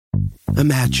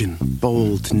Imagine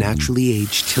bold, naturally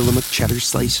aged Tillamook cheddar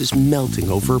slices melting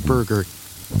over a burger,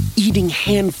 eating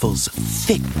handfuls of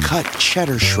thick-cut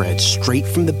cheddar shreds straight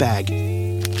from the bag,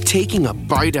 taking a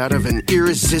bite out of an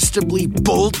irresistibly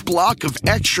bold block of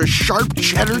extra sharp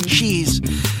cheddar cheese.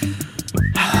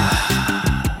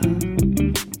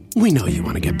 We know you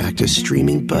want to get back to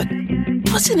streaming, but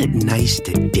wasn't it nice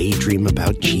to daydream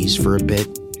about cheese for a bit?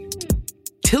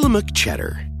 Tillamook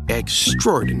Cheddar.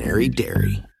 Extraordinary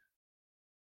dairy.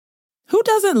 Who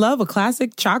doesn't love a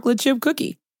classic chocolate chip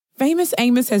cookie? Famous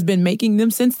Amos has been making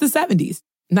them since the 70s,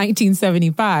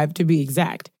 1975 to be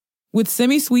exact. With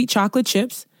semi-sweet chocolate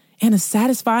chips and a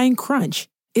satisfying crunch,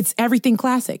 it's everything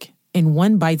classic in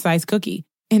one bite-sized cookie,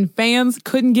 and fans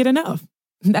couldn't get enough.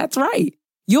 That's right.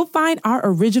 You'll find our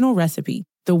original recipe,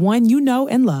 the one you know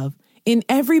and love, in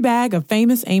every bag of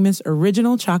Famous Amos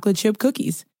original chocolate chip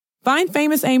cookies. Find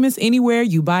Famous Amos anywhere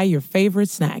you buy your favorite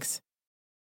snacks.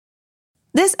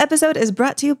 This episode is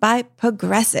brought to you by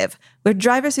Progressive, where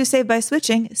drivers who save by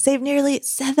switching save nearly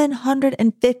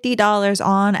 $750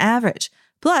 on average.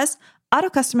 Plus, auto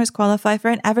customers qualify for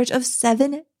an average of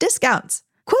 7 discounts.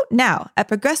 Quote now at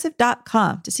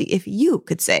Progressive.com to see if you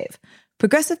could save.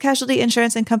 Progressive Casualty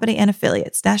Insurance and Company and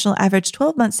Affiliates. National average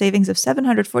 12-month savings of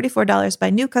 $744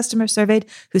 by new customers surveyed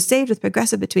who saved with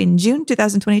Progressive between June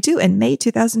 2022 and May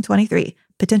 2023.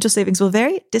 Potential savings will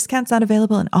vary. Discounts not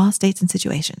available in all states and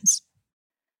situations.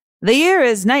 The year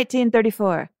is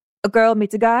 1934. A girl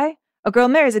meets a guy. A girl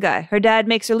marries a guy. Her dad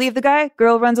makes her leave the guy.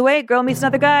 Girl runs away. Girl meets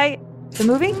another guy. The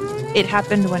movie? It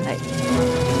Happened One Night.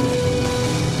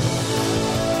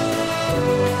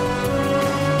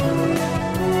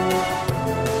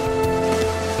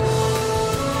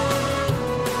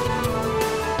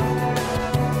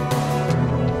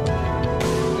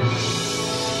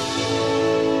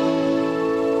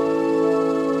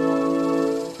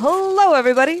 Hello,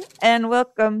 everybody, and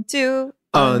welcome to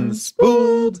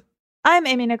Unspooled. I'm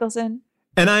Amy Nicholson.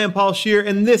 And I am Paul Scheer,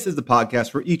 and this is the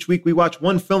podcast where each week we watch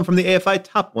one film from the AFI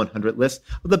Top 100 list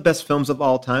of the best films of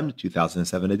all time, the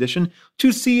 2007 edition,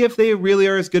 to see if they really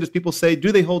are as good as people say,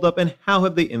 do they hold up, and how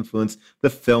have they influenced the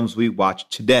films we watch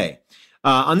today.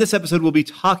 On this episode, we'll be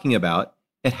talking about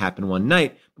It Happened One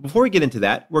Night. But before we get into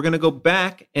that, we're going to go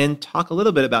back and talk a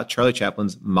little bit about Charlie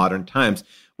Chaplin's Modern Times,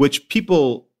 which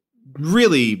people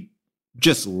really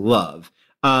just love.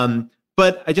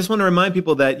 But I just want to remind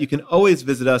people that you can always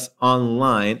visit us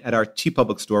online at our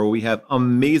TeePublic store, where we have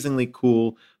amazingly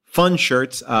cool, fun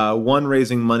shirts, one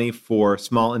raising money for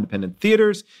small independent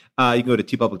theaters. You can go to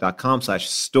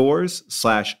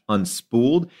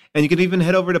teepublic.com/stores/unspooled. And you can even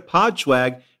head over to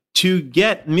Podswag to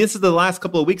get, this is the last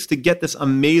couple of weeks, to get this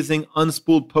amazing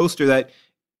Unspooled poster that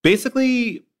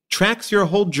basically tracks your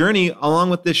whole journey along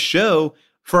with this show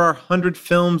for our 100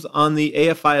 films on the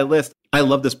AFI list. I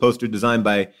love this poster designed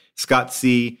by Scott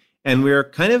C. And we're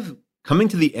kind of coming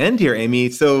to the end here, Amy.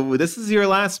 So this is your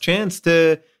last chance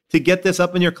to get this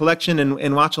up in your collection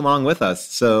and watch along with us.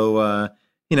 So,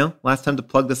 last time to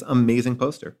plug this amazing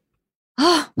poster.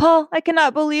 Oh, Paul, I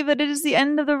cannot believe that it is the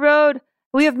end of the road.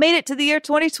 We have made it to the year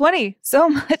 2020. So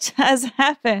much has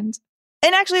happened.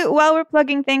 And actually, while we're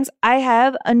plugging things, I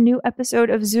have a new episode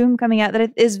of Zoom coming out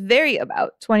that is very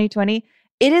about 2020.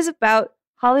 It is about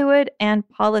Hollywood and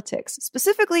politics,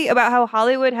 specifically about how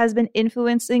Hollywood has been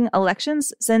influencing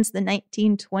elections since the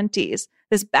 1920s.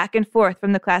 This back and forth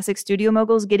from the classic studio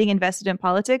moguls getting invested in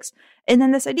politics, and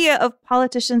then this idea of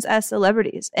politicians as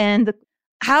celebrities, and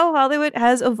how Hollywood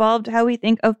has evolved how we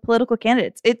think of political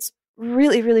candidates. It's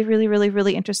really, really, really, really,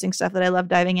 really interesting stuff that I love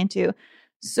diving into.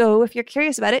 So if you're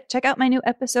curious about it, check out my new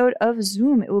episode of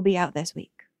Zoom. It will be out this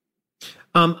week.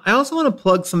 I also want to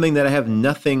plug something that I have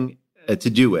nothing to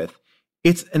do with.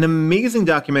 It's an amazing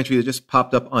documentary that just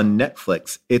popped up on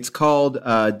Netflix. It's called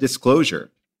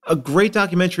Disclosure, a great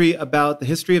documentary about the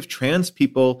history of trans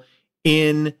people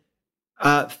in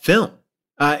film.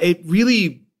 It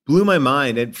really blew my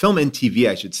mind, and film and TV,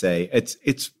 I should say.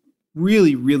 It's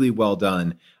really, really well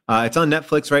done. It's on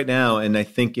Netflix right now, and I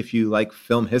think if you like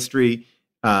film history,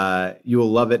 you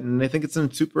will love it. And I think it's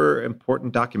a super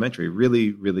important documentary.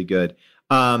 Really, really good.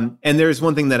 And there's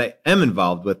one thing that I am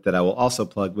involved with that I will also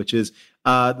plug, which is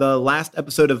the last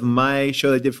episode of my show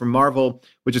that I did for Marvel,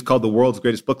 which is called The World's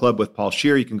Greatest Book Club with Paul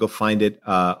Scheer. You can go find it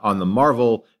on the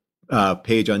Marvel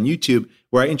page on YouTube,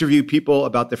 where I interview people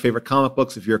about their favorite comic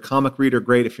books. If you're a comic reader,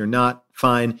 great. If you're not,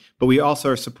 fine. But we also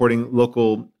are supporting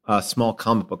local small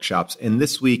comic book shops. And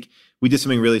this week, we did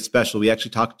something really special. We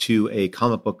actually talked to a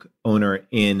comic book owner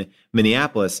in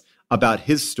Minneapolis about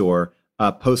his store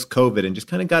post-COVID, and just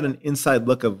kind of got an inside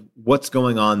look of what's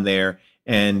going on there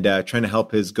and trying to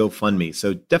help his GoFundMe.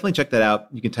 So definitely check that out.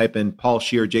 You can type in Paul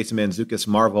Scheer, Jason Mantzoukas,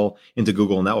 Marvel into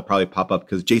Google, and that will probably pop up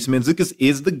because Jason Mantzoukas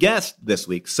is the guest this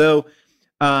week. So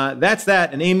that's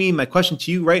that. And Amy, my question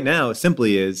to you right now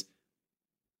simply is,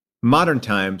 Modern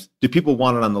Times, do people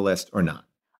want it on the list or not?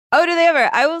 Oh, do they ever?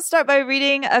 I will start by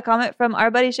reading a comment from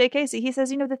our buddy Shay Casey. He says,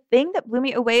 the thing that blew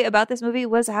me away about this movie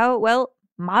was how,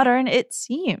 modern it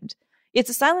seemed. It's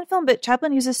a silent film, but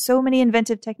Chaplin uses so many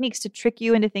inventive techniques to trick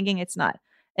you into thinking it's not.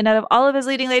 And out of all of his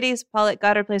leading ladies, Paulette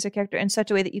Goddard plays her character in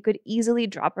such a way that you could easily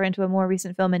drop her into a more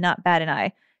recent film and not bat an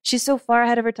eye. She's so far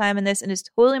ahead of her time in this and is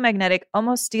totally magnetic,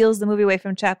 almost steals the movie away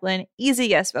from Chaplin. Easy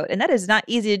yes vote. And that is not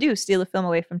easy to do, steal a film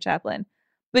away from Chaplin.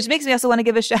 Which makes me also want to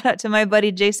give a shout out to my buddy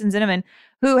Jason Zinnemann,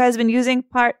 who has been using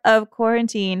part of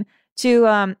quarantine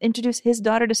to introduce his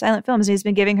daughter to silent films. He's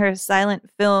been giving her silent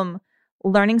film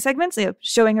learning segments,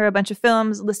 showing her a bunch of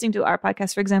films, listening to our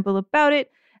podcast, for example, about it.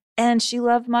 And she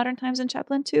loved Modern Times and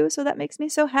Chaplin too. So that makes me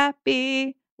so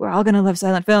happy. We're all going to love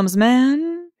silent films,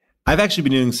 man. I've actually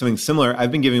been doing something similar.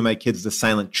 I've been giving my kids the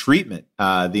silent treatment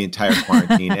the entire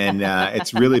quarantine, and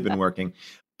it's really been working.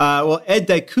 Ed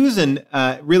Dykuzin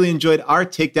really enjoyed our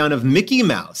takedown of Mickey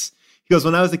Mouse. He goes,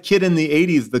 when I was a kid in the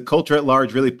 80s, the culture at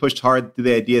large really pushed hard to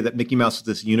the idea that Mickey Mouse was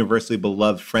this universally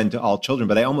beloved friend to all children,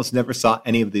 but I almost never saw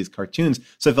any of these cartoons,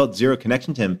 so I felt zero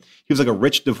connection to him. He was like a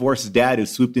rich divorced dad who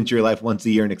swooped into your life once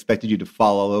a year and expected you to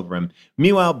fall all over him.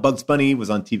 Meanwhile, Bugs Bunny was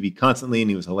on TV constantly, and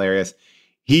he was hilarious.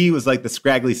 He was like the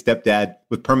scraggly stepdad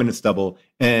with permanent stubble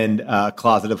and a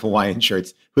closet of Hawaiian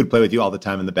shirts who would play with you all the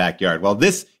time in the backyard. Well,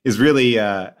 this is really,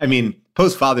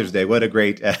 post Father's Day, what a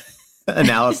great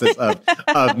analysis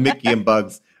of Mickey and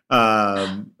Bugs.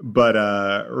 Really,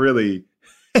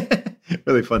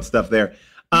 really fun stuff there.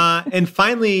 And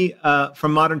finally,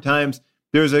 from Modern Times,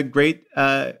 there's a great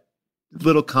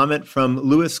little comment from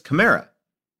Louis Camara.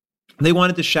 They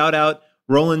wanted to shout out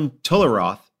Roland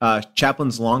Tolleroth,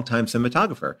 Chaplin's longtime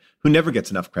cinematographer, who never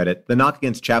gets enough credit. The knock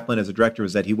against Chaplin as a director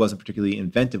was that he wasn't particularly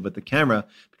inventive with the camera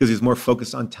because he was more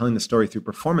focused on telling the story through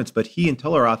performance. But he and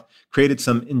Tolleroth created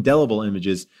some indelible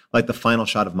images, like the final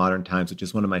shot of Modern Times, which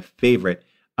is one of my favorite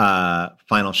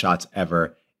final shots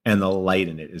ever, and the light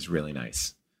in it is really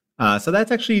nice. So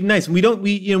that's actually nice. And we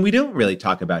don't really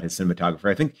talk about his cinematographer.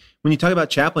 I think when you talk about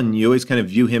Chaplin, you always kind of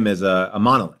view him as a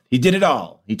monolith. He did it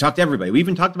all. He talked to everybody. We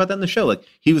even talked about that in the show. Like,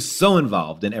 he was so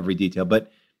involved in every detail.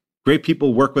 But great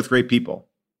people work with great people.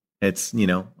 It's,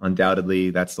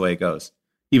 undoubtedly that's the way it goes,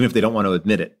 even if they don't want to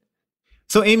admit it.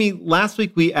 So, Amy, last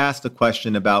week we asked a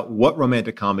question about what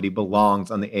romantic comedy belongs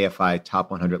on the AFI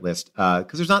Top 100 list,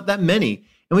 because there's not that many.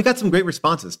 And we got some great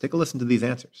responses. Take a listen to these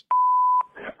answers.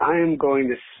 I am going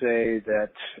to say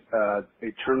that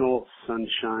Eternal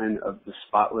Sunshine of the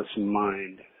Spotless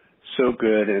Mind, so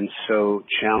good and so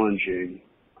challenging,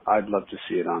 I'd love to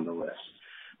see it on the list.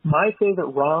 My favorite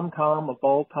rom-com of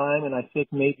all time, and I think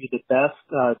maybe the best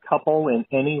couple in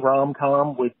any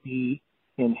rom-com, would be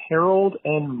in Harold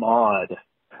and Maude.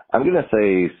 I'm going to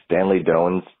say Stanley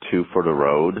Doan's Two for the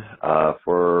Road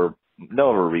for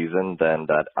no other reason than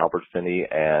that Albert Finney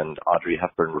and Audrey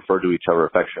Hepburn refer to each other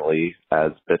affectionately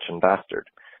as bitch and bastard.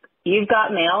 You've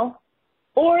Got Mail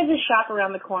or The Shop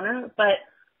Around the Corner, but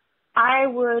I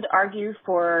would argue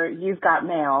for You've Got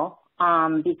Mail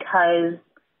because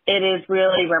it is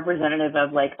really representative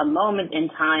of like a moment in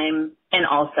time, and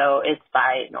also it's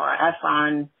by Nora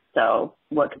Ephron, so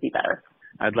what could be better?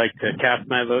 I'd like to cast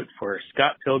my vote for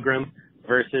Scott Pilgrim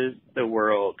versus The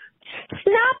World.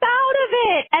 Snap out of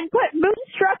it and put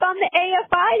Moonstruck on the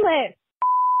AFI list.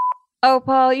 Oh,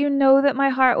 Paul, you know that my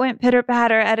heart went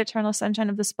pitter-patter at Eternal Sunshine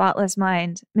of the Spotless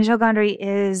Mind. Michel Gondry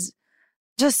is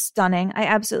just stunning. I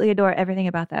absolutely adore everything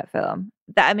about that film.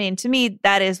 To me,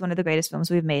 that is one of the greatest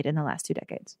films we've made in the last 2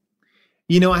 decades.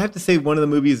 I have to say one of the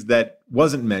movies that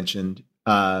wasn't mentioned,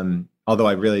 although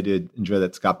I really did enjoy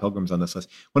that Scott Pilgrim's on this list,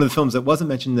 one of the films that wasn't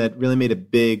mentioned that really made a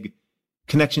big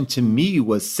connection to me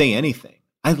was Say Anything.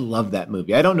 I love that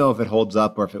movie. I don't know if it holds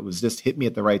up or if it was just hit me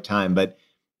at the right time, but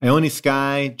Ione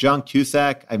Skye, John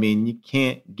Cusack, you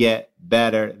can't get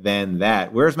better than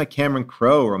that. Where's my Cameron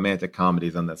Crowe romantic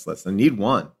comedies on this list? I need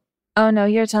one. Oh, no,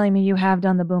 you're telling me you have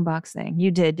done the boombox thing. You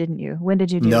did, didn't you? When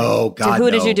did you do it? No, God, who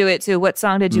did you do it to? What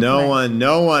song did you play?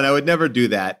 No one. I would never do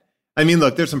that.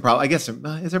 Look, there's some problem. I guess,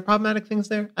 is there problematic things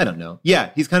there? I don't know.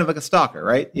 Yeah, he's kind of like a stalker,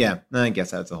 right? Yeah, I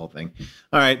guess that's the whole thing.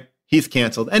 All right, he's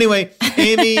canceled. Anyway,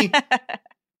 Amy...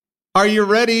 Are you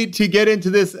ready to get into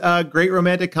this great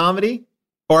romantic comedy?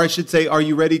 Or I should say, are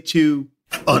you ready to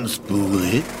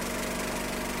unspool it?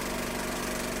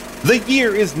 The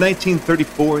year is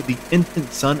 1934. The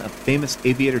infant son of famous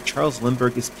aviator Charles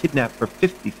Lindbergh is kidnapped for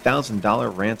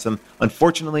 $50,000 ransom.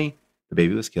 Unfortunately, the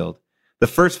baby was killed. The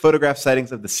first photograph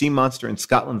sightings of the sea monster in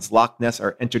Scotland's Loch Ness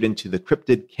are entered into the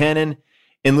cryptid canon.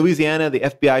 In Louisiana, the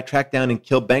FBI tracked down and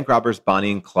killed bank robbers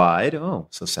Bonnie and Clyde. Oh,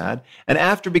 so sad. And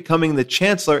after becoming the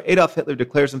chancellor, Adolf Hitler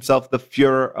declares himself the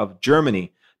Führer of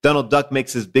Germany. Donald Duck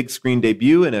makes his big screen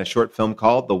debut in a short film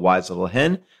called The Wise Little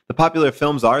Hen. The popular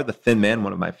films are The Thin Man,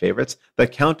 one of my favorites, The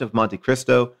Count of Monte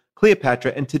Cristo,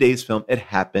 Cleopatra, and today's film, It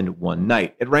Happened One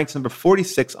Night. It ranks number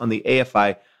 46 on the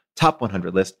AFI Top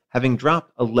 100 list, having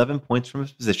dropped 11 points from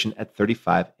its position at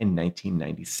 35 in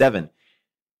 1997.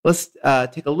 Let's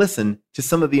take a listen to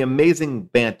some of the amazing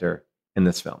banter in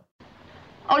this film.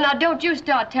 Oh, now don't you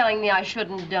start telling me I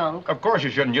shouldn't dunk. Of course you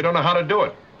shouldn't. You don't know how to do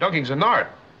it. Dunking's an art.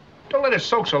 Don't let it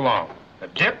soak so long. A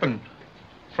dip and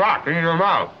flop into your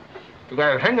mouth. You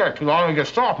let it hang there too long and get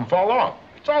soft and fall off.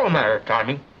 It's all a matter of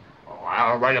timing. Oh,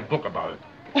 I'll write a book about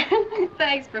it.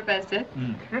 Thanks, Professor.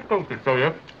 This goes to show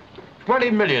you.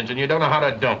 20 millions and you don't know how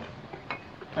to dunk.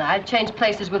 I'd change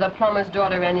places with a plumber's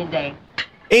daughter any day.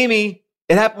 Amy,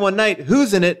 It Happened One Night.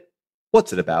 Who's in it?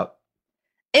 What's it about?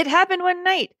 It Happened One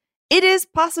Night. It is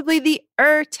possibly the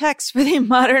text for the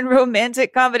modern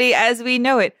romantic comedy as we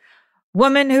know it.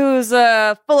 Woman who's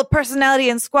full of personality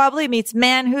and squabbly meets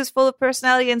man who's full of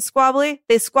personality and squabbly.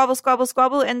 They squabble, squabble,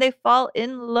 squabble, and they fall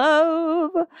in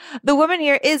love. The woman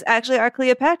here is actually our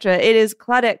Cleopatra. It is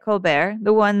Claudette Colbert,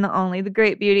 the one, the only, the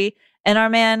great beauty. And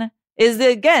our man is,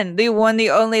 the one,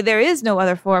 the only, there is no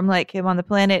other form like him on the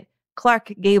planet,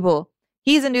 Clark Gable.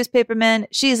 He's a newspaperman.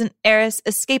 She's an heiress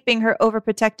escaping her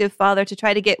overprotective father to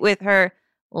try to get with her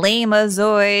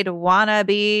lame-azoid,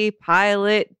 wannabe,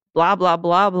 pilot, blah, blah,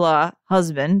 blah, blah,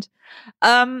 husband.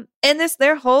 And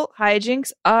their whole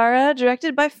hijinks are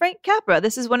directed by Frank Capra.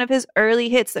 This is one of his early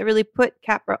hits that really put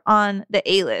Capra on the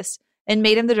A-list and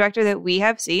made him the director that we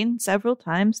have seen several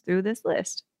times through this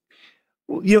list.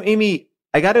 Well, Amy,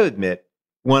 I got to admit,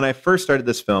 when I first started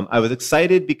this film, I was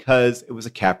excited because it was a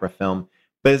Capra film.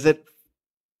 But as it,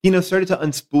 started to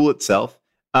unspool itself,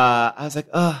 I was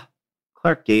like,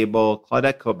 Clark Gable,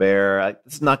 Claudette Colbert,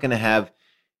 this is not going to have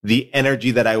the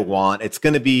energy that I want. It's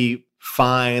going to be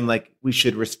fine. Like, we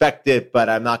should respect it, but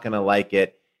I'm not going to like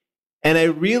it. And I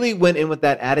really went in with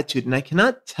that attitude. And I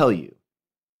cannot tell you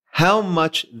how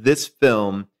much this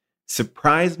film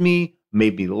surprised me,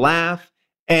 made me laugh,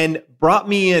 and brought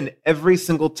me in every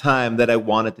single time that I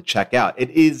wanted to check out. It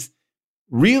is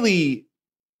really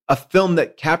a film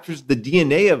that captures the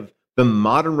DNA of the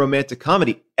modern romantic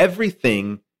comedy.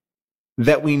 Everything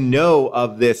that we know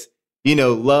of this,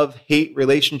 love-hate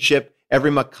relationship,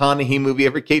 every McConaughey movie,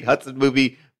 every Kate Hudson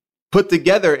movie put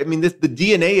together. I mean, the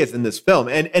DNA is in this film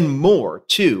and more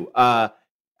too. I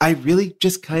really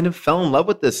just kind of fell in love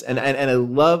with this. And I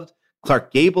loved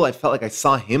Clark Gable. I felt like I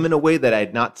saw him in a way that I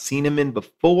had not seen him in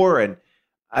before. And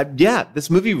this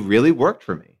movie really worked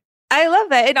for me. I love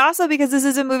that. And also because this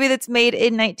is a movie that's made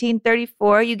in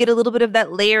 1934, you get a little bit of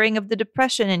that layering of the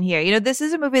Depression in here. This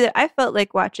is a movie that I felt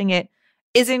like watching it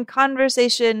is in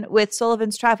conversation with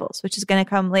Sullivan's Travels, which is going to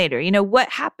come later. What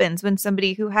happens when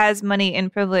somebody who has money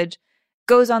and privilege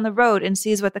goes on the road and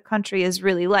sees what the country is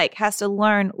really like, has to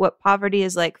learn what poverty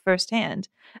is like firsthand.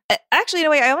 Actually, in a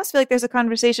way, I almost feel like there's a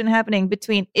conversation happening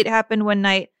between It Happened One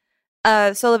Night,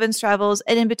 Sullivan's Travels,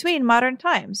 and in between modern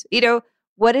times.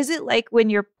 What is it like when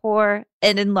you're poor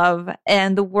and in love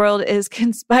and the world is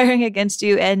conspiring against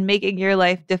you and making your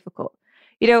life difficult?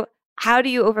 How do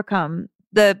you overcome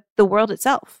the world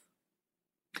itself?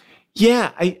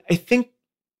 Yeah, I think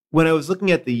when I was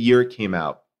looking at the year it came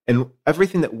out and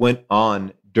everything that went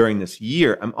on during this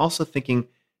year, I'm also thinking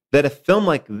that a film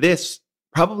like this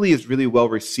probably is really well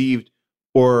received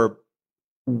or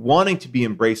wanting to be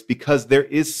embraced because there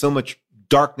is so much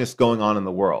darkness going on in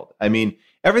the world. I mean,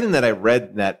 everything that I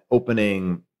read in that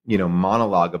opening,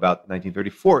 monologue about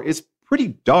 1934 is pretty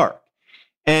dark.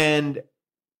 And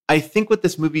I think what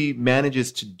this movie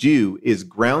manages to do is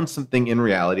ground something in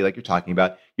reality, like you're talking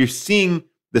about. You're seeing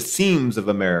the seams of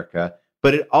America,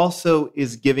 but it also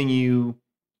is giving you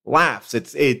laughs.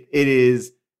 It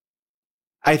is,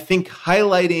 I think,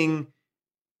 highlighting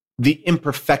the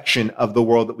imperfection of the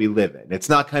world that we live in. It's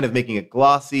not kind of making it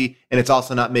glossy, and it's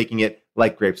also not making it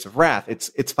like Grapes of Wrath.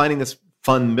 It's finding this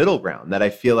fun middle ground that I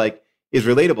feel like is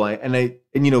relatable.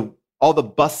 And all the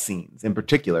bus scenes in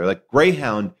particular, like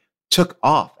Greyhound took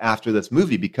off after this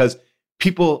movie because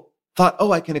people thought,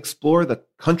 oh, I can explore the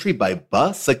country by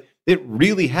bus. Like, it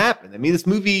really happened. I mean, this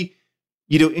movie,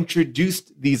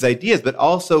 introduced these ideas, but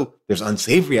also there's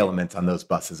unsavory elements on those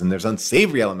buses and there's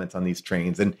unsavory elements on these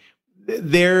trains. And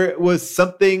there was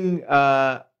something,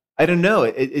 I don't know,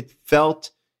 it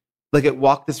felt like it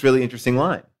walked this really interesting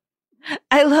line.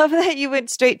 I love that you went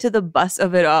straight to the bus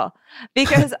of it all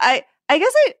because I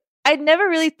guess I'd never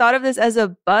really thought of this as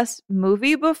a bus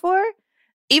movie before,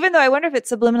 even though I wonder if it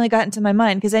subliminally got into my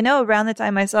mind, because I know around the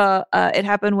time I saw It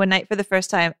Happened One Night for the first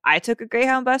time, I took a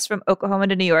Greyhound bus from Oklahoma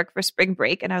to New York for spring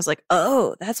break, and I was like,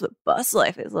 oh, that's what bus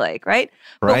life is like, right?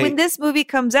 But when this movie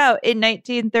comes out in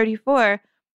 1934,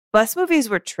 bus movies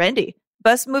were trendy.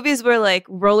 Bus movies were like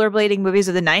rollerblading movies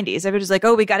of the 90s. Everybody's like,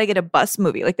 oh, we got to get a bus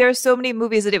movie. Like there are so many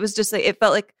movies that it was just like, it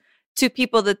felt like to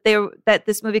people that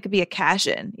this movie could be a cash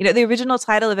in. You know, the original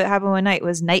title of It Happened One Night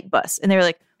was Night Bus. And they were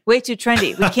like, way too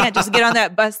trendy. We can't just get on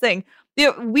that bus thing.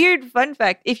 You know, weird fun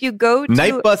fact. If you go to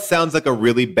Night Bus sounds like a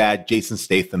really bad Jason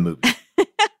Statham movie.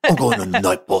 I'm going on the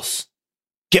night bus.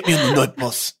 Get me on the night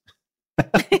bus.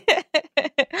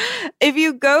 If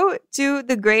you go to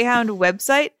the Greyhound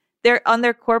website, they're on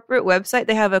their corporate website.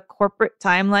 They have a corporate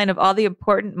timeline of all the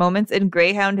important moments in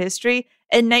Greyhound history.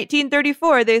 In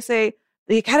 1934, they say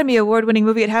the Academy Award-winning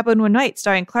movie It Happened One Night,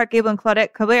 starring Clark Gable and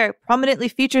Claudette Colbert, prominently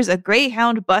features a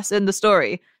Greyhound bus in the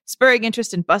story, spurring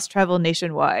interest in bus travel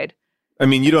nationwide. I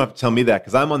mean, you don't have to tell me that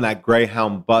because I'm on that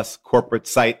Greyhound bus corporate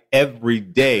site every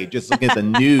day, just looking at the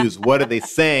news. What are they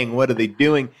saying? What are they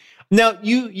doing? Now,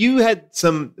 you had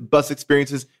some bus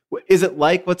experiences. Is it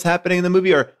like what's happening in the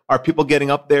movie? Or are people getting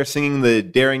up there singing the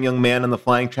Daring Young Man on the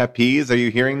Flying Trapeze? Are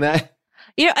you hearing that?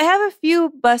 You know, I have a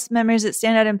few bus memories that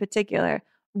stand out in particular.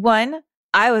 One,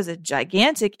 I was a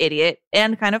gigantic idiot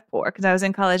and kind of poor because I was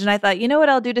in college. And I thought, you know what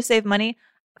I'll do to save money?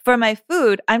 For my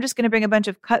food, I'm just going to bring a bunch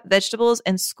of cut vegetables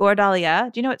and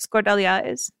scordalia. Do you know what scordalia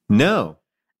is? No.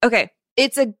 Okay.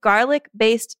 It's a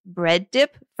garlic-based bread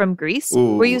dip from Greece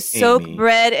Ooh, where you soak Amy.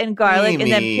 bread and garlic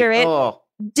and then puree it. Oh.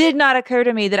 Did not occur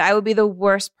to me that I would be the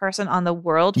worst person on the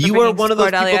world. For You are one of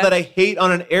those people scordalia. that I hate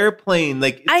on an airplane.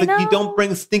 Like, it's like you don't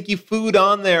bring stinky food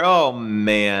on there. Oh,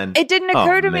 man. It didn't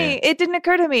occur to me. It didn't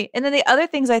occur to me. And then the other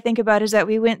things I think about is that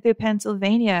we went through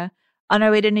Pennsylvania on our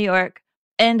way to New York.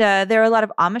 And there were a lot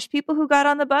of Amish people who got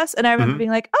on the bus. And I remember being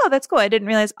like, oh, that's cool. I didn't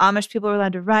realize Amish people were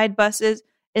allowed to ride buses.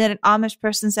 And then an Amish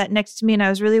person sat next to me. And I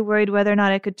was really worried whether or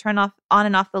not I could turn on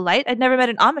and off the light. I'd never met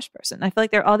an Amish person. I feel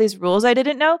like there are all these rules I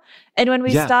didn't know. And when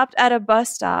we stopped at a bus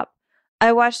stop,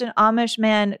 I watched an Amish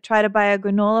man try to buy a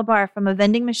granola bar from a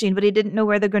vending machine, but he didn't know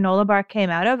where the granola bar came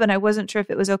out of. And I wasn't sure if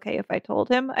it was okay if I told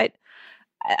him.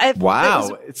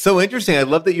 Wow. It's so interesting. I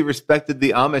love that you respected the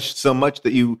Amish so much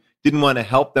that you didn't want to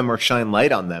help them or shine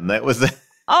light on them. That was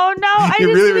oh, no. I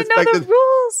just really didn't know the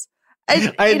rules.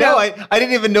 I know. I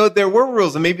didn't even know that there were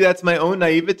rules, and maybe that's my own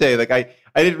naivete. Like I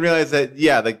didn't realize that.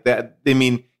 Yeah, like that. I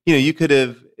mean, you know, you could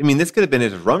have. I mean, this could have been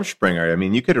his Rumspringa. I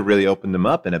mean, you could have really opened them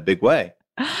up in a big way.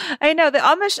 I know the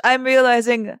Amish. I'm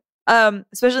realizing,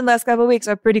 especially in the last couple of weeks,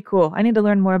 are pretty cool. I need to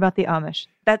learn more about the Amish.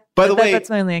 By the way, that's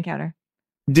my only encounter.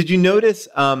 Did you notice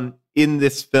in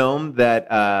this film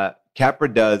that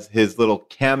Capra does his little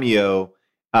cameo,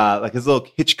 like his little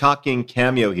Hitchcockian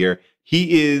cameo here?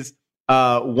 He is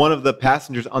one of the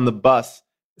passengers on the bus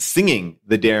singing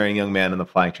the Daring Young Man on the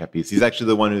Flying Trapeze. He's actually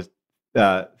the one who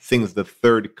sings the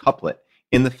third couplet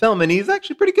in the film, and he's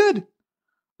actually pretty good.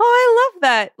 Oh, I love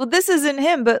that. Well, this isn't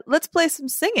him, but let's play some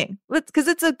singing. Because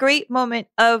it's a great moment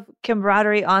of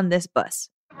camaraderie on this bus.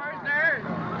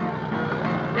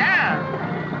 Yeah.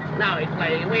 Now he'd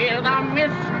play with a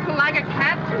mist like a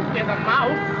cat with a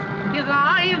mouse. His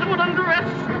eyes would undress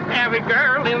every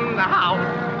girl in the house.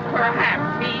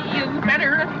 Perhaps he is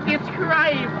better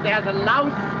described as a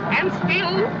louse, and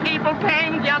still people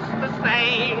came just the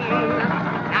same.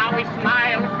 Now he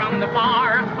smiled from the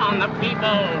bar on the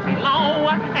people below,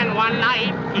 and one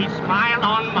night he smiled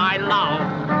on my love.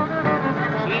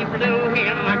 She blew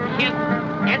him a kiss,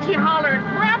 and she hollered,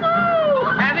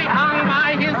 "Bravo!" as he hung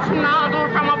by his nozzle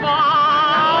from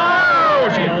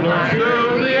above. She flew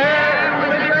through the air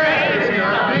with the grace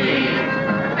of ease.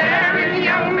 There is a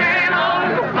young man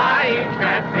on the flying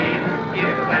trapeze. You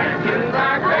and you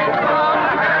are grateful to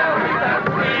have that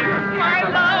please. My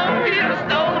love is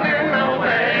stolen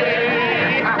away.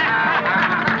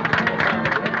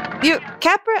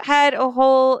 Capra had a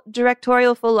whole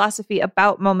directorial philosophy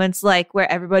about moments like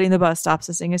where everybody in the bus stops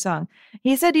to sing a song.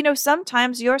 He said, you know,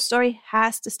 sometimes your story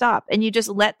has to stop and you just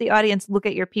let the audience look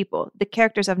at your people. The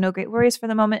characters have no great worries for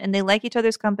the moment and they like each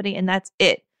other's company and that's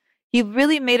it. He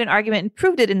really made an argument and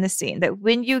proved it in this scene that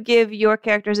when you give your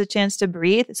characters a chance to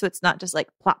breathe, so it's not just like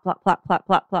plot, plot, plot, plot,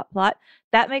 plot, plot, plot,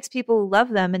 that makes people love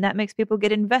them and that makes people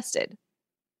get invested.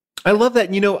 I love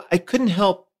that. You know, I couldn't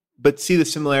help but see the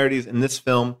similarities in this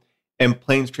film and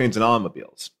Planes, Trains, and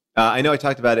Automobiles. I know I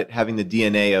talked about it having the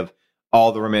DNA of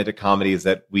all the romantic comedies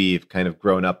that we've kind of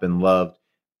grown up and loved.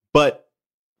 But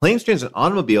Planes, Trains, and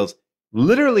Automobiles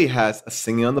literally has a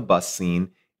singing on the bus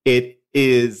scene. It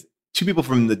is two people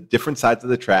from the different sides of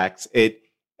the tracks. It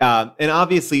And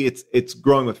obviously it's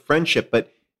growing with friendship,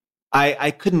 but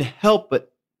I couldn't help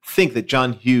but think that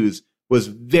John Hughes was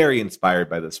very inspired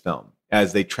by this film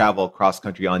as they travel across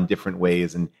country on different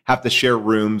ways and have to share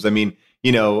rooms. I mean,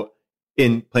 you know,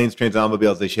 in Planes, Trains, and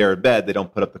Automobiles, they share a bed. They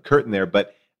don't put up the curtain there.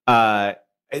 But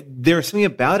there was something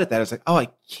about it that I was like, oh, I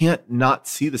can't not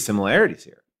see the similarities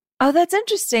here. Oh, that's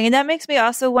interesting. And that makes me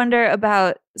also wonder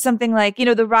about something like, you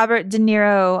know, the Robert De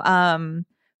Niro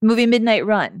movie Midnight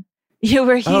Run. You know,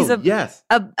 where he's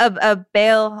a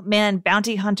bail man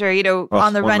bounty hunter, you know,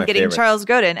 on the run getting Charles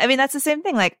Grodin. I mean, that's the same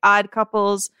thing, like odd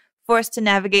couples forced to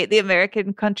navigate the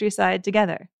American countryside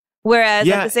together. Whereas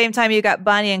at the same time, you got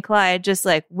Bonnie and Clyde just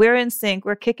like, we're in sync,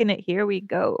 we're kicking it, here we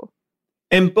go.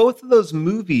 And both of those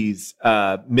movies,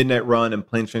 Midnight Run and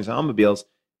Planes, Trains, and Automobiles,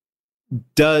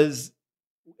 does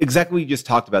exactly what you just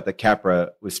talked about that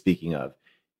Capra was speaking of.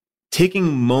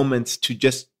 Taking moments to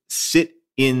just sit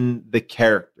in the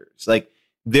characters. Like,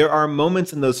 there are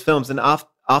moments in those films, and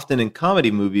often in comedy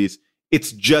movies,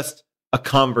 it's just a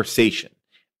conversation.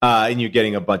 And you're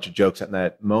getting a bunch of jokes at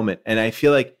that moment. And I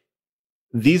feel like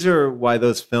these are why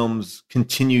those films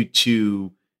continue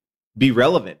to be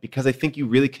relevant, because I think you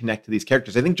really connect to these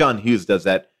characters. I think John Hughes does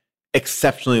that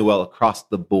exceptionally well across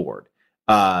the board.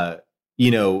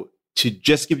 You know, to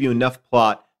just give you enough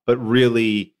plot, but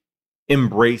really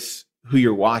embrace who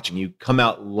you're watching. You come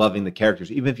out loving the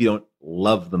characters, even if you don't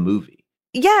love the movie.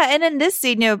 Yeah. And in this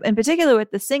scene, you know, in particular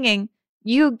with the singing,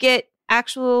 you get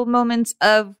actual moments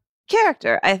of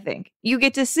character, I think. You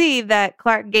get to see that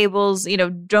Clark Gable's, you know,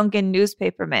 drunken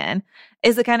newspaper man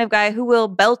is the kind of guy who will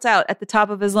belt out at the top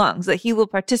of his lungs, that he will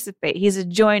participate. He's a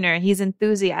joiner. He's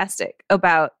enthusiastic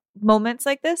about moments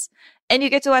like this. And you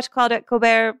get to watch Claudette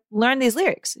Colbert learn these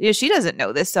lyrics. You know, she doesn't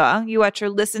know this song. You watch her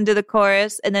listen to the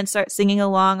chorus and then start singing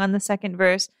along on the second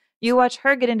verse. You watch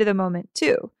her get into the moment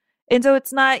too. And so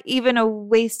it's not even a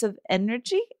waste of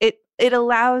energy. It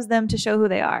allows them to show who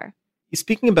they are.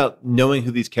 Speaking about knowing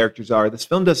who these characters are, this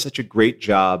film does such a great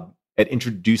job at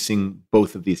introducing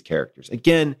both of these characters.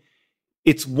 Again,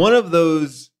 it's one of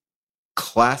those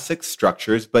classic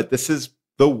structures, but this is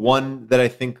the one that I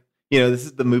think, you know, this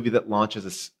is the movie that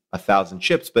launches a thousand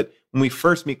ships. But when we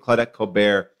first meet Claudette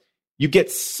Colbert, you get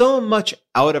so much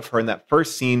out of her in that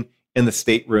first scene in the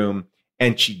stateroom,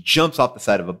 and she jumps off the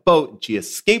side of a boat and she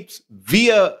escapes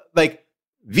via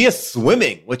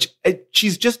swimming, which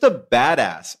she's just a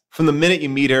badass from the minute you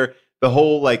meet her. The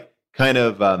whole like kind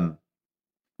of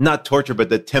not torture, but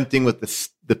the tempting with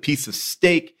the piece of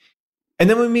steak. And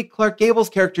then when we meet Clark Gable's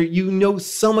character, you know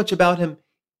so much about him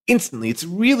instantly. It's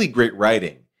really great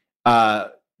writing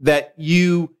that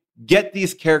you get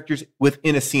these characters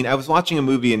within a scene. I was watching a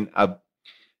movie and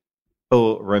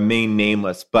will remain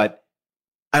nameless, but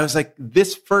I was like,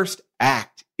 this first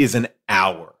act is an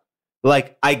hour.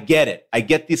 Like, I get it. I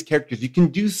get these characters. You can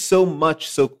do so much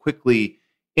so quickly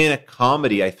in a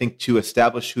comedy, I think, to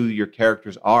establish who your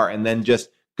characters are and then just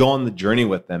go on the journey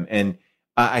with them. And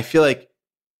I feel like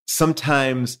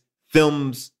sometimes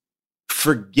films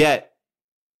forget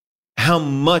how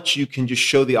much you can just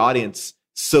show the audience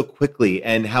so quickly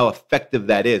and how effective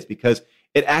that is, because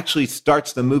it actually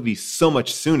starts the movie so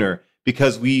much sooner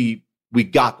because we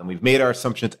got them. We've made our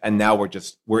assumptions and now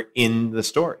we're in the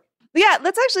story. Yeah,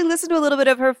 let's actually listen to a little bit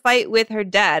of her fight with her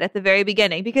dad at the very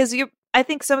beginning, because I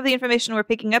think some of the information we're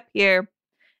picking up here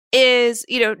is,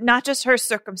 you know, not just her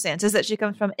circumstances, that she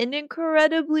comes from an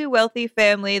incredibly wealthy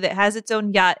family that has its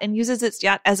own yacht and uses its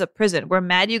yacht as a prison. We're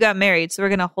mad you got married, so we're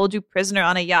going to hold you prisoner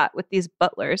on a yacht with these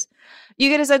butlers. You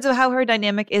get a sense of how her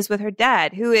dynamic is with her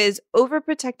dad, who is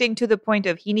overprotecting to the point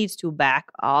of he needs to back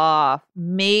off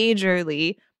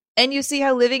majorly. And you see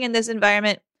how living in this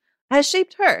environment has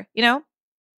shaped her, you know,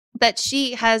 that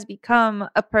she has become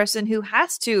a person who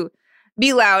has to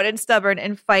be loud and stubborn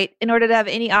and fight in order to have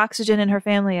any oxygen in her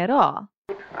family at all.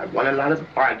 I've won a lot of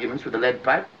arguments with the lead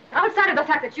pipe. Outside of the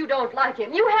fact that you don't like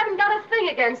him, you haven't got a thing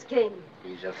against King.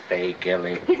 He's a fake,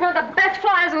 Ellie. He's one of the best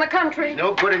flyers in the country. He's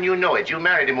no good and you know it. You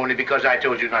married him only because I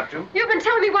told you not to. You've been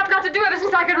telling me what not to do ever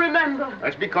since I can remember.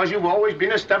 That's because you've always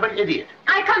been a stubborn idiot.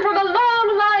 I come from a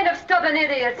long line of stubborn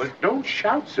idiots. Well, don't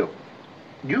shout so.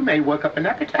 You may work up an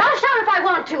appetite. I'll shout if I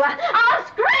want to. I'll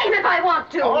scream if I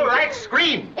want to. All right,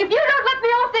 scream. If you don't let me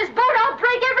off this boat, I'll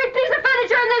break every piece of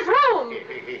furniture in this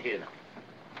room. Here, now.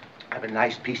 Have a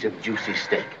nice piece of juicy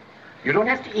steak. You don't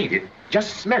have to eat it.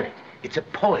 Just smell it. It's a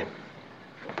poem.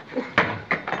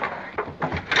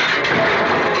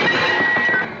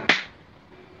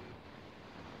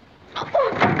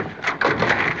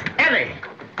 Ellie!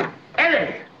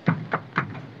 Ellie!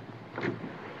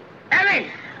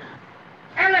 Ellie!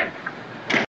 Ellie!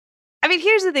 I mean,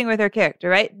 here's the thing with her character,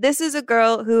 right? This is a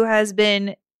girl who has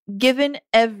been given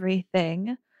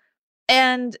everything,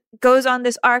 and goes on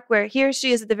this arc where here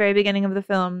she is at the very beginning of the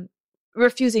film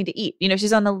refusing to eat. You know,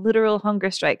 she's on a literal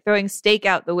hunger strike, throwing steak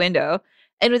out the window.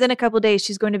 And within a couple of days,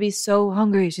 she's going to be so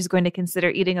hungry, she's going to consider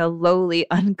eating a lowly,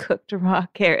 uncooked raw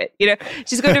carrot. You know,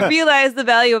 she's going to realize the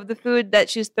value of the food that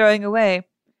she's throwing away.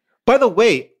 By the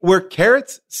way, were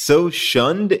carrots so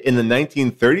shunned in the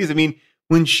 1930s? I mean,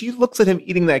 when she looks at him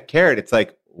eating that carrot, it's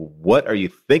like, what are you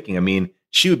thinking? I mean,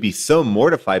 she would be so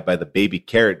mortified by the baby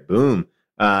carrot boom.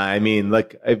 I mean,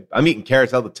 like, I'm eating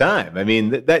carrots all the time. I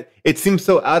mean, that it seems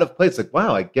so out of place. Like,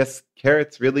 wow, I guess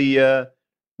carrots really,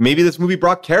 maybe this movie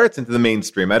brought carrots into the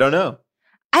mainstream. I don't know.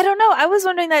 I don't know. I was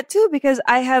wondering that too, because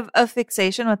I have a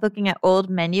fixation with looking at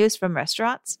old menus from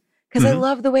restaurants, because I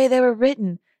love the way they were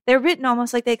written. They're written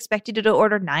almost like they expect you to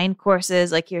order 9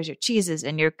 courses. Like, here's your cheeses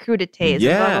and your crudités and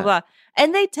blah, blah, blah.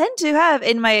 And they tend to have,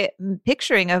 in my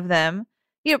picturing of them,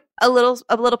 you know, a little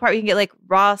part where you can get like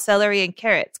raw celery and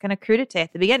carrots, kind of crudité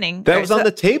at the beginning. That was on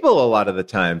the table a lot of the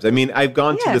times. I mean, I've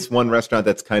gone to this one restaurant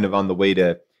that's kind of on the way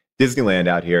to Disneyland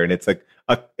out here, and it's like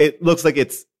it looks like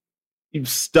it's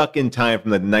stuck in time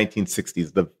from the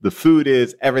 1960s. The food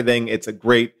is everything. It's a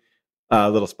great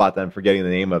little spot that I'm forgetting the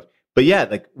name of. But yeah,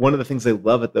 like one of the things I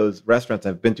love at those restaurants,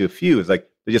 I've been to a few, is like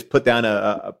they just put down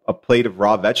a plate of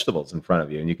raw vegetables in front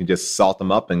of you, and you can just salt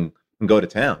them up and go to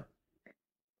town.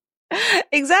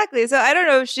 Exactly. So I don't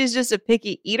know if she's just a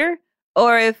picky eater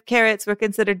or if carrots were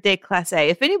considered déclassé.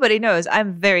 If anybody knows,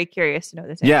 I'm very curious to know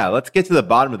this answer. Yeah, let's get to the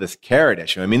bottom of this carrot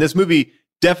issue. I mean, this movie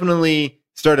definitely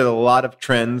started a lot of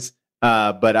trends,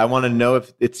 but I want to know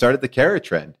if it started the carrot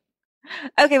trend.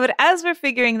 Okay, but as we're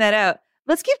figuring that out,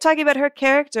 let's keep talking about her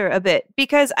character a bit,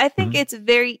 because I think it's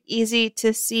very easy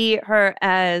to see her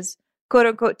as quote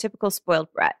unquote typical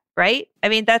spoiled brat, right? I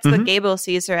mean, that's what Gable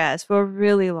sees her as for a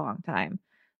really long time.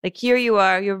 Like, here you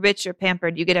are, you're rich, you're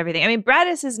pampered, you get everything. I mean, brat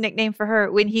is his nickname for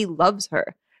her when he loves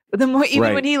her. But the more,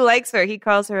 even when he likes her, he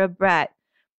calls her a brat.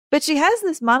 But she has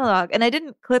this monologue, and I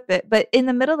didn't clip it, but in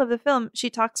the middle of the film, she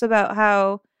talks about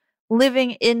how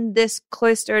living in this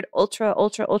cloistered ultra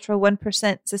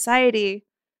 1% society,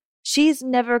 she's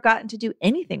never gotten to do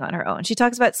anything on her own. She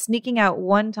talks about sneaking out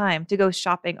one time to go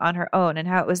shopping on her own and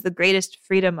how it was the greatest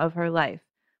freedom of her life.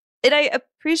 And I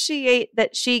appreciate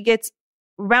that she gets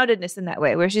roundedness in that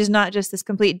way, where she's not just this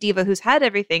complete diva who's had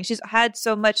everything. She's had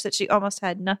so much that she almost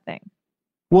had nothing.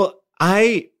 Well,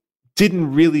 I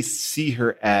didn't really see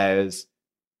her as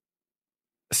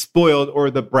spoiled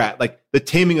or the brat, like the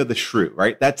Taming of the Shrew,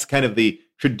 right? That's kind of the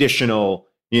traditional,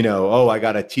 you know, oh, I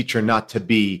got to teach her not to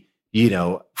be, you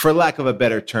know, for lack of a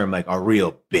better term, like a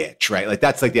real bitch, right? Like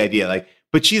that's like the idea. Like,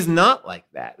 but she's not like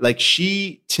that. Like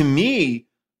she, to me,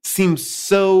 seems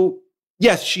so,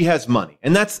 yes, she has money,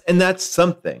 and that's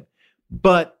something,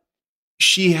 but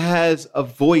she has a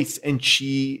voice and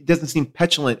she doesn't seem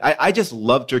petulant. I just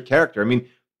loved her character. I mean,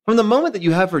 from the moment that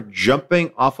you have her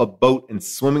jumping off a boat and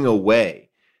swimming away,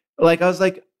 like I was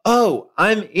like, oh,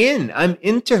 I'm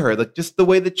into her. Like just the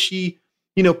way that she,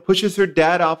 you know, pushes her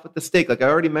dad off with the stake. Like I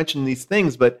already mentioned these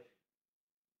things, but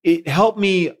it helped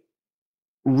me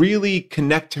really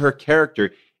connect to her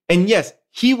character. And yes,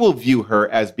 he will view her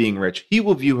as being rich. He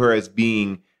will view her as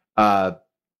being,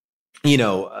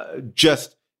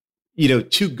 just, you know,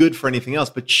 too good for anything else.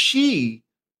 But she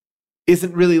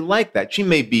isn't really like that. She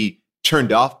may be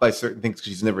turned off by certain things because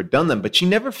she's never done them, but she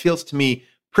never feels to me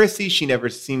prissy. She never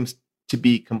seems to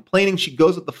be complaining. She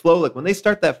goes with the flow. Like when they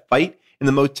start that fight in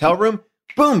the motel room,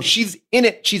 boom, she's in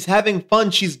it. She's having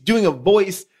fun. She's doing a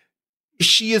voice.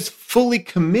 She is fully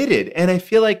committed. And I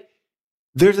feel like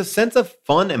there's a sense of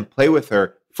fun and play with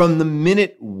her from the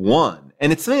minute one.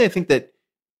 And it's something I think that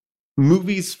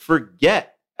movies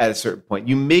forget at a certain point.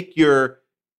 They're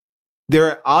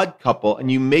an odd couple, and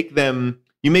you make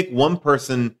one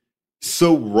person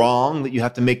so wrong that you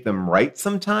have to make them right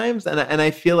sometimes. And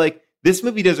I feel like this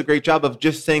movie does a great job of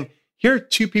just saying, here are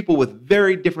two people with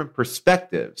very different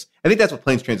perspectives. I think that's what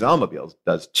Planes, Trains, and Automobiles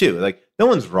does too. Like no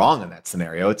one's wrong in that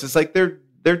scenario. It's just like they're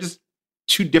just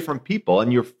two different people,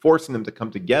 and you're forcing them to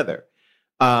come together.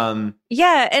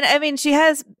 Yeah, and I mean, she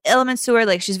has elements to her,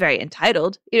 like she's very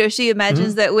entitled. You know, she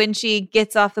imagines that when she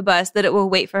gets off the bus, that it will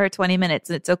wait for her 20 minutes,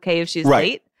 and it's okay if she's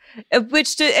late.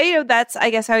 Which, that's, I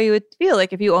guess, how you would feel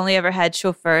like if you only ever had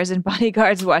chauffeurs and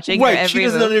bodyguards watching. Right, she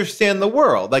doesn't understand the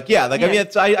world. Like, I mean,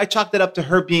 I chalked it up to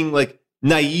her being like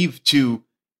naive to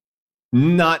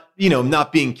not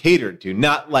being catered to,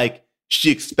 not like she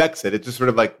expects it. It's just sort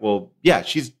of like, well, yeah,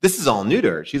 this is all new to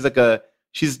her. She's like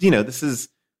this is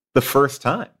the first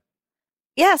time.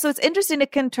 Yeah, so it's interesting to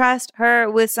contrast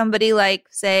her with somebody like,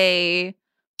 say,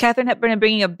 Katharine Hepburn and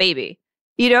bringing a baby.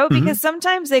 You know, because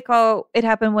sometimes they call It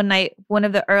Happened One Night one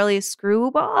of the earliest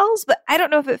screwballs, but I don't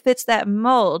know if it fits that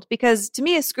mold, because to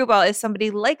me, a screwball is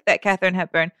somebody like that Katharine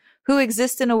Hepburn who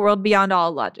exists in a world beyond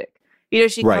all logic. You know,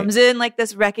 she comes in like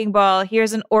this wrecking ball.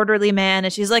 Here's an orderly man,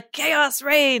 and she's like, chaos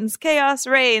reigns, chaos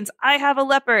reigns. I have a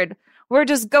leopard. We're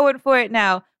just going for it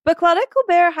now. But Claudette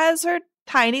Colbert has her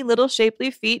tiny little shapely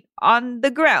feet on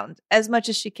the ground as much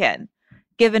as she can,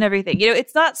 given everything. You know,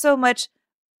 it's not so much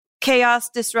chaos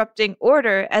disrupting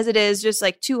order as it is just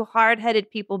like two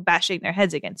hard-headed people bashing their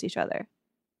heads against each other.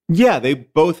 Yeah, they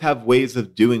both have ways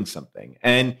of doing something.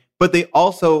 But they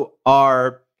also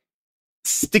are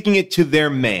sticking it to their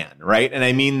man, right? And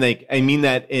I mean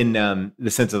that in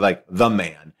the sense of like the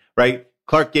man, right?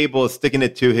 Clark Gable is sticking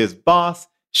it to his boss.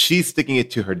 She's sticking it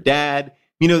to her dad.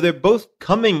 You know, they're both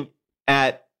coming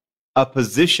at a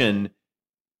position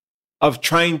of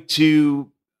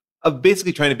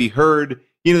basically trying to be heard.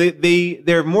 You know,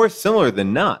 they're more similar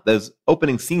than not. Those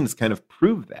opening scenes kind of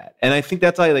prove that. And I think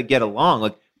that's how they get along.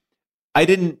 Like, I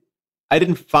didn't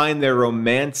find their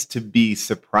romance to be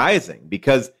surprising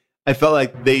because I felt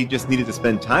like they just needed to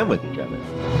spend time with each other.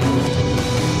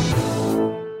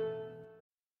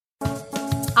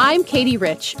 I'm Katie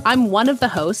Rich. I'm one of the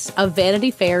hosts of Vanity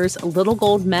Fair's Little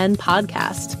Gold Men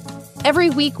podcast.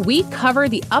 Every week, we cover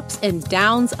the ups and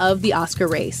downs of the Oscar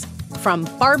race, from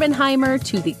Barbenheimer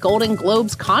to the Golden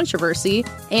Globes controversy,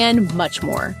 and much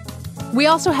more. We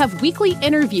also have weekly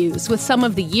interviews with some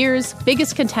of the year's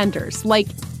biggest contenders, like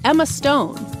Emma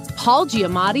Stone, Paul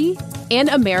Giamatti, and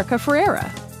America Ferrera.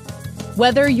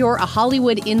 Whether you're a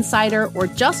Hollywood insider or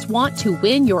just want to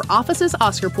win your office's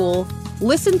Oscar pool,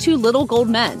 listen to Little Gold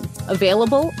Men,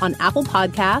 available on Apple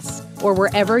Podcasts or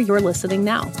wherever you're listening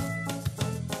now.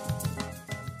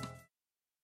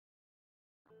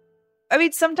 I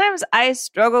mean, sometimes I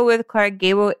struggle with Clark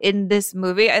Gable in this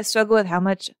movie. I struggle with how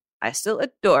much I still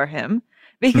adore him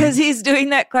because he's doing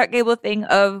that Clark Gable thing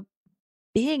of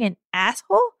being an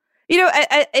asshole. You know,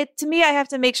 to me, I have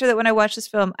to make sure that when I watch this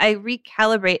film, I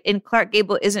recalibrate, and Clark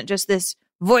Gable isn't just this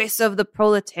voice of the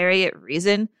proletariat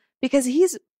reason, because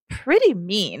he's pretty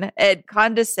mean and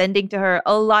condescending to her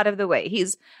a lot of the way.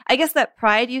 I guess that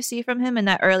pride you see from him in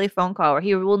that early phone call where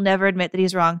he will never admit that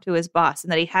he's wrong to his boss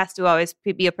and that he has to always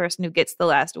be a person who gets the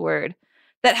last word.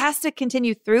 That has to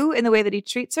continue through in the way that he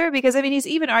treats her, because, I mean, he's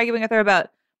even arguing with her about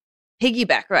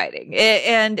piggyback riding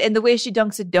and the way she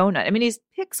dunks a donut. I mean, he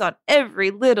picks on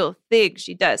every little thing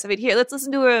she does. I mean, here, let's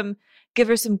listen to him give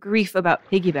her some grief about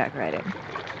piggyback riding.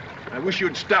 I wish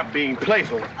you'd stop being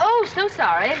playful. Oh, so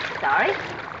sorry. Sorry.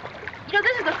 You know,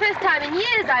 this is the first time in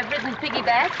years I've ridden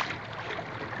piggyback.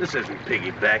 This isn't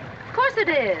piggyback. Of course it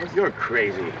is. You're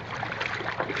crazy.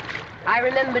 I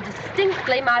remember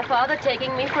distinctly my father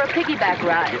taking me for a piggyback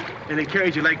ride. And he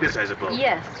carried you like this, I suppose?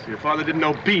 Yes. Your father didn't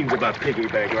know beans about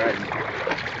piggyback riding.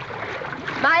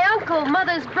 My uncle,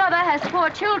 mother's brother, has 4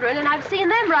 children, and I've seen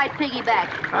them ride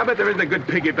piggyback. I bet there isn't a good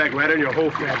piggyback rider in your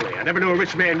whole family. I never knew a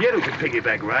rich man yet who could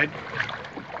piggyback ride.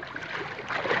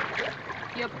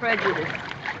 You're prejudiced.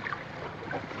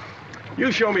 You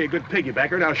show me a good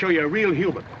piggybacker, and I'll show you a real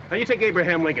human. Now, you take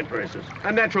Abraham Lincoln, for instance,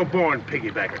 a natural-born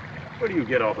piggybacker. Where do you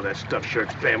get off of that stuffed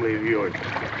shirts family of yours?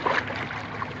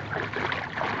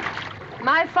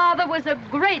 My father was a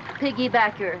great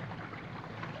piggybacker.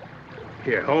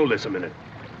 Here, hold this a minute.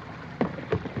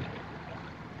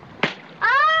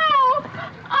 Ow!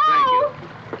 Oh!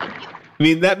 I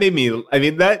mean, that makes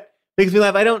me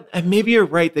laugh. Maybe you're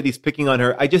right that he's picking on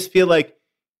her. I just feel like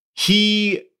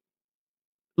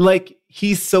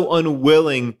he's so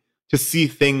unwilling to see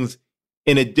things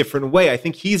in a different way. I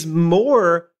think he's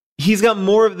got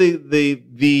more of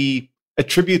the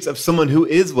attributes of someone who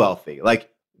is wealthy. Like,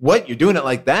 what, you're doing it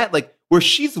like that? Like, where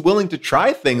she's willing to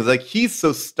try things, like he's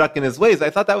so stuck in his ways. I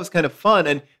thought that was kind of fun.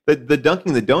 And the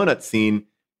dunking the donut scene,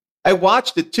 I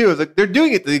watched it too. I was like, they're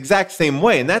doing it the exact same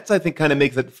way. And that's, I think, kind of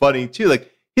makes it funny too.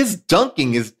 Like, his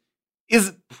dunking is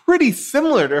pretty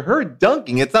similar to her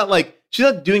dunking. It's not like she's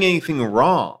not doing anything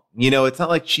wrong. You know, it's not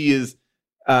like she is,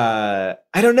 I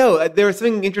don't know. There was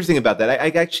something interesting about that. I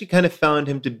actually kind of found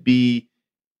him to be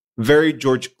very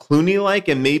George Clooney-like,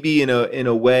 and maybe in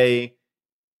a way,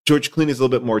 George Clooney is a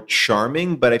little bit more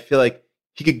charming, but I feel like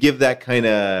he could give that kind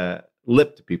of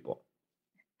lip to people.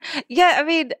 Yeah, I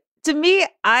mean, to me,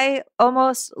 I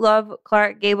almost love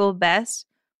Clark Gable best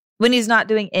when he's not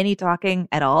doing any talking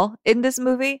at all in this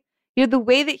movie. You know, the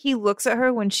way that he looks at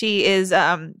her when she is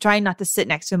trying not to sit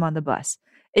next to him on the bus.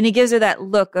 And he gives her that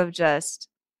look of just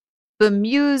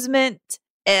bemusement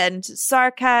and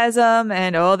sarcasm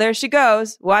and, oh, there she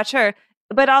goes. Watch her.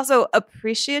 but also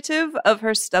appreciative of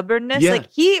her stubbornness. Yeah.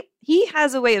 Like he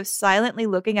has a way of silently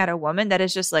looking at a woman that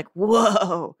is just like,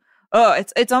 whoa. Oh,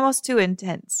 it's almost too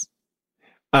intense.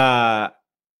 I'll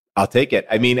take it.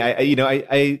 I mean,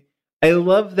 I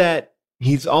love that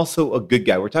he's also a good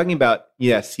guy. We're talking about,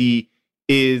 yes, he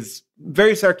is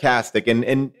very sarcastic,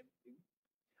 and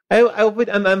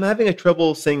I'm having a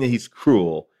trouble saying that he's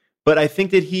cruel, but I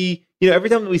think that he, every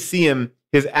time that we see him,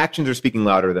 his actions are speaking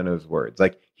louder than his words.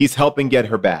 Like, he's helping get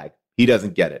her bag. He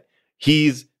doesn't get it.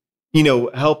 He's,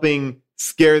 helping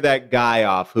scare that guy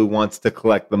off who wants to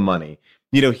collect the money.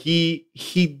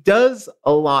 He does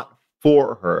a lot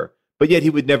for her, but yet he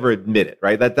would never admit it,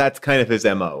 right? That's kind of his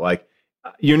MO. Like,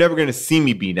 you're never going to see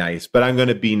me be nice, but I'm going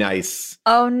to be nice.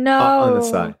 Oh no. On the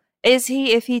side. Is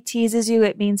he, if he teases you,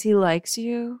 it means he likes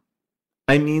you?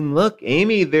 I mean, look,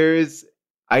 Amy,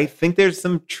 I think there's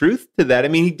some truth to that. I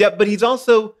mean, but he's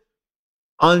also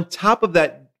on top of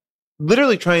that,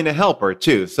 literally trying to help her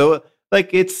too. So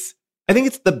like, I think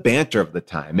it's the banter of the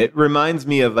time. It reminds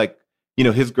me of like,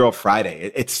 His Girl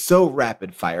Friday. It's so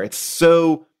rapid fire. It's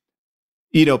so,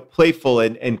 playful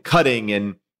and cutting.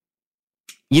 And,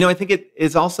 I think it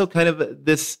is also kind of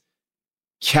this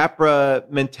Capra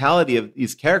mentality of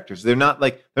these characters. They're not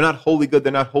wholly good.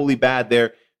 They're not wholly bad.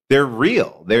 They're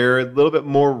real. They're a little bit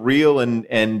more real and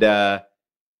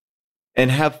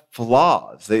have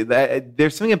flaws.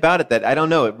 There's something about it that I don't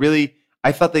know.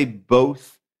 I thought they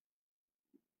both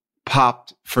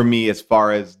popped for me as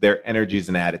far as their energies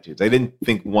and attitudes. I didn't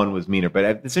think one was meaner, but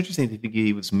it's interesting to think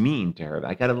he was mean to her.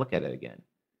 I got to look at it again.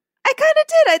 I kind of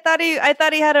did. I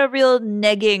thought he had a real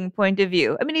negging point of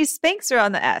view. I mean, he spanks her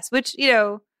on the ass, which,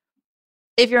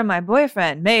 if you're my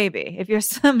boyfriend, maybe. If you're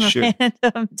some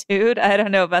random dude, I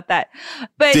don't know about that.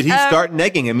 But did he start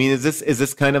negging? I mean, is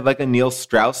this kind of like a Neil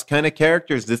Strauss kind of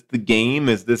character? Is this the game?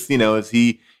 Is this,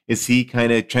 is he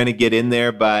kind of trying to get in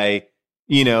there by,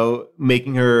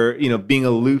 making her, being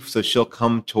aloof so she'll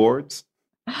come towards?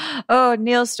 Oh,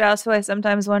 Neil Strauss, who I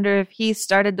sometimes wonder if he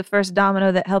started the first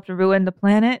domino that helped ruin the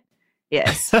planet.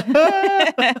 Yes.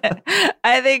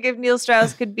 I think if Neil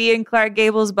Strauss could be in Clark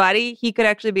Gable's body, he could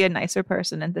actually be a nicer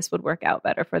person, and this would work out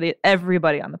better for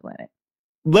everybody on the planet.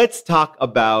 Let's talk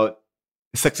about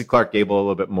sexy Clark Gable a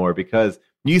little bit more, because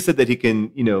you said that he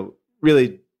can,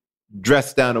 really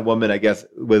dress down a woman, I guess,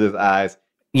 with his eyes.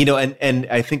 And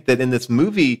I think that in this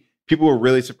movie, people were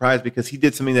really surprised because he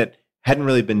did something that hadn't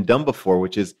really been done before,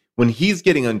 which is when he's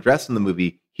getting undressed in the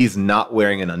movie, he's not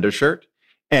wearing an undershirt.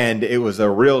 And it was a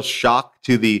real shock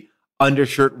to the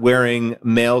undershirt wearing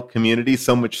male community,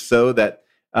 so much so that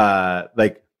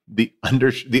the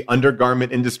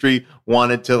undergarment industry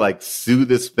wanted to sue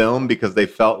this film because they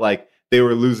felt like they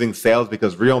were losing sales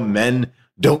because real men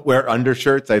don't wear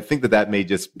undershirts. I think that may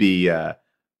just be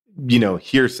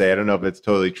hearsay. I don't know if it's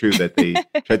totally true that they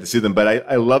tried to sue them, but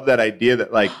I love that idea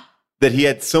that that he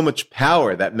had so much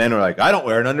power that men are like, I don't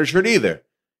wear an undershirt either.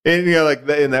 And,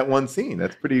 in that one scene,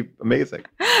 that's pretty amazing.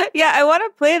 Yeah, I want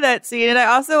to play that scene. And I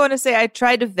also want to say I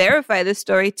tried to verify this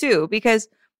story, too, because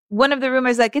one of the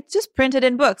rumors, it's just printed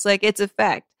in books, it's a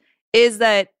fact, is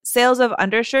that sales of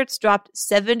undershirts dropped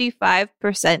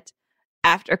 75%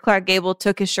 after Clark Gable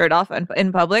took his shirt off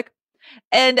in public.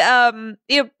 And,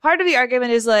 part of the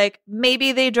argument is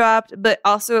maybe they dropped, but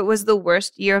also it was the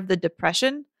worst year of the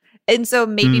Depression. And so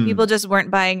maybe people just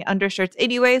weren't buying undershirts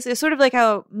anyways. It's sort of like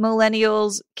how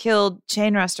millennials killed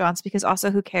chain restaurants, because also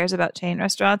who cares about chain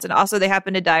restaurants? And also they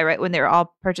happen to die right when they were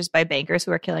all purchased by bankers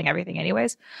who are killing everything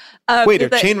anyways. Wait, are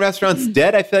chain restaurants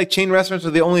dead? I feel like chain restaurants are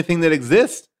the only thing that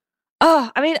exist. Oh,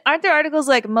 I mean, aren't there articles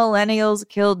like millennials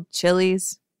killed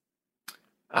Chili's?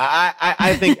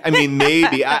 I think,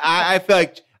 maybe. I feel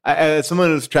like as someone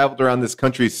who's traveled around this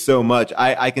country so much,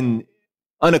 I can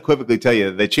unequivocally tell you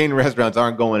that chain restaurants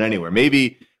aren't going anywhere.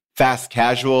 Maybe fast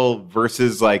casual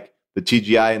versus the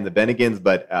TGI and the Bennigan's,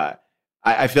 but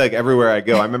I feel like everywhere I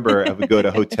go, I remember I would go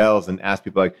to hotels and ask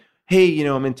people hey,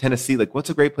 I'm in Tennessee. What's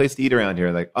a great place to eat around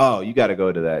here? Oh, you got to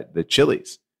go to the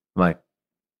Chili's. I'm like,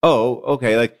 oh,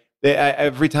 okay.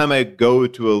 Every time I go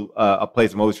to a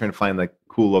place, I'm always trying to find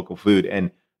cool local food. And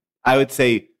I would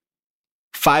say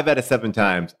 5 out of 7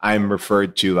 times I'm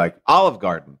referred to Olive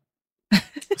Garden.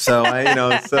 So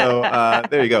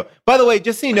there you go. By the way,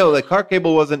 just so you know, Clark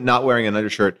Gable wasn't not wearing an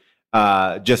undershirt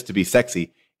just to be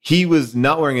sexy. He was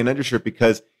not wearing an undershirt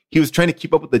because he was trying to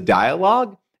keep up with the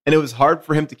dialogue, and it was hard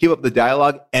for him to keep up with the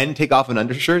dialogue and take off an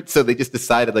undershirt. So they just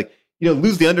decided,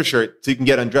 lose the undershirt so you can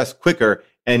get undressed quicker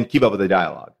and keep up with the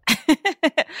dialogue.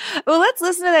 Well, let's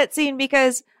listen to that scene,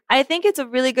 because I think it's a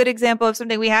really good example of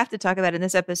something we have to talk about in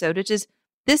this episode, which is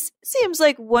this seems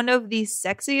like one of the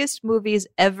sexiest movies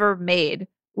ever made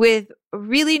with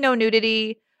really no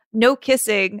nudity, no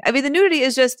kissing. I mean, the nudity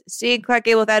is just seeing Clark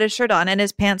Gable without his shirt on and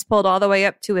his pants pulled all the way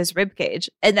up to his ribcage.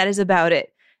 And that is about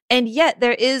it. And yet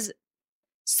there is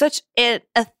such a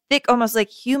thick, almost like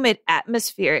humid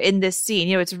atmosphere in this scene.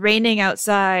 You know, it's raining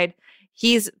outside.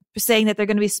 He's saying that they're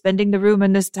going to be spending the room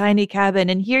in this tiny cabin.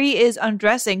 And here he is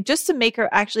undressing just to make her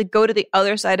actually go to the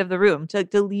other side of the room,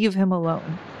 to leave him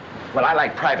alone. Well, I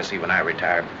like privacy when I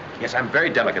retire. Yes, I'm very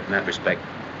delicate in that respect.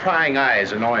 Prying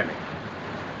eyes annoy me.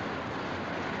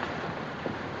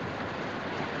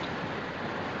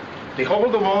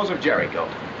 Behold the walls of Jericho.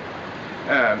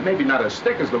 Maybe not as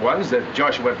thick as the ones that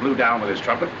Joshua blew down with his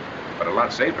trumpet, but a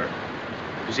lot safer.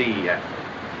 You see,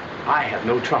 I have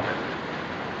no trumpet.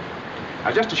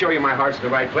 Now, just to show you my heart's in the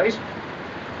right place,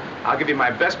 I'll give you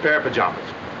my best pair of pajamas.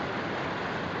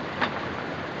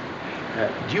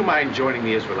 Do you mind joining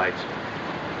the Israelites?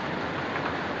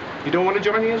 You don't want to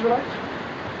join the Israelites?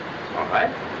 All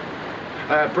right.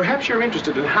 Perhaps you're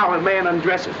interested in how a man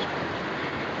undresses.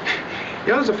 You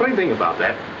know, there's a funny thing about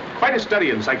that. Quite a study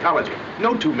in psychology.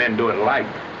 No two men do it alike.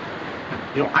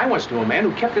 You know, I once knew a man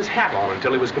who kept his hat on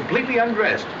until he was completely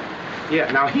undressed.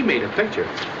 Yeah, now he made a picture.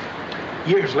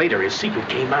 Years later, his secret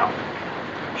came out.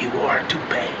 He wore a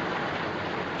toupee.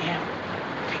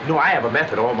 Yeah. You know, I have a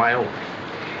method all my own.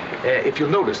 If you'll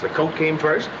notice, the coat came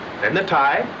first, then the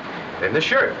tie, then the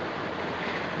shirt.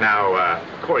 Now,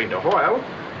 according to Hoyle,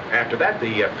 after that,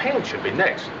 the pants should be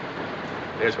next.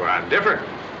 Here's where I'm different.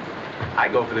 I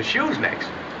go for the shoes next.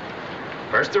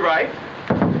 First the right,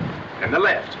 then the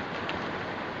left.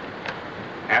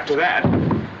 After that,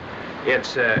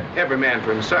 it's every man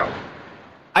for himself.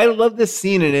 I love this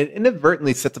scene, and it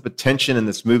inadvertently sets up a tension in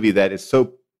this movie that is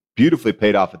so beautifully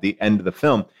paid off at the end of the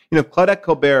film. You know, Claudette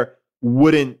Colbert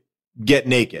wouldn't get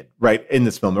naked, right, in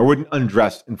this film, or wouldn't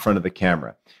undress in front of the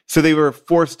camera. So they were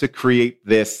forced to create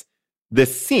this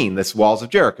scene, this Walls of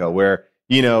Jericho, where,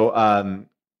 you know,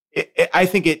 I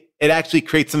think it actually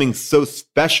creates something so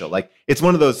special. Like, it's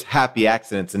one of those happy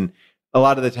accidents, and a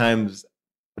lot of the times,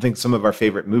 I think some of our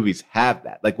favorite movies have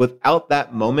that. Like, without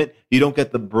that moment, you don't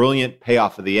get the brilliant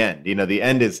payoff of the end. You know, the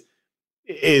end is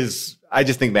I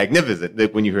just think magnificent.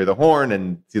 Like, when you hear the horn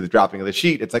and see the dropping of the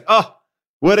sheet, it's like, oh,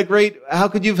 what a great, how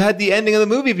could you have had the ending of the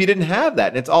movie if you didn't have that?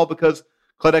 And it's all because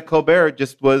Claudette Colbert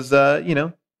just was, you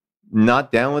know,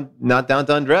 not down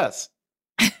to undress.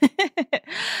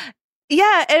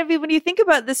 Yeah, and I mean, when you think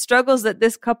about the struggles that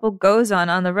this couple goes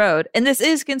on the road, and this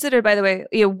is considered, by the way,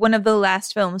 you know, one of the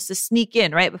last films to sneak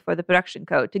in right before the production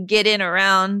code, to get in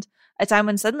around a time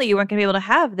when suddenly you weren't going to be able to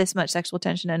have this much sexual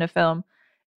tension in a film.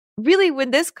 Really,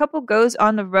 when this couple goes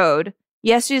on the road,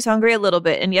 yes, she's hungry a little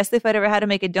bit, and yes, they fight over how to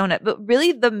make a donut, but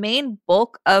really the main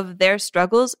bulk of their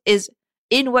struggles is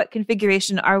in what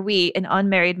configuration are we, an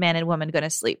unmarried man and woman, going to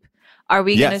sleep? Are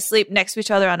we going to sleep next to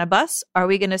each other on a bus? Are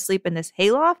we going to sleep in this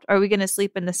hayloft? Are we going to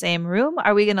sleep in the same room?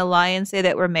 Are we going to lie and say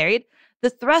that we're married? The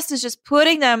thrust is just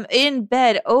putting them in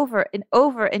bed over and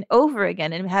over and over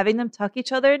again and having them tuck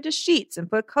each other into sheets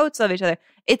and put coats on each other.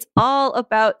 It's all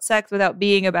about sex without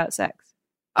being about sex.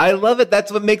 I love it.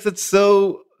 That's what makes it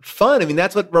so fun. I mean,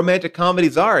 that's what romantic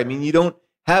comedies are. I mean, you don't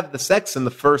have the sex in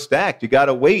the first act. You got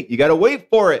to wait. You got to wait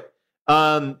for it.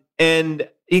 And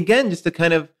again, just to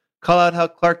kind of call out how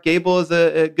Clark Gable is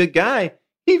a good guy.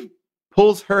 He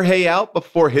pulls her hay out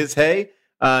before his hay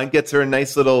and gets her a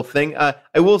nice little thing. I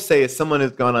will say, as someone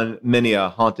who's gone on many a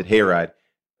haunted hayride,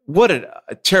 what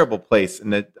a terrible place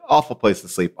and an awful place to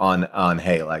sleep on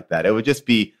hay like that. It would just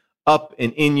be up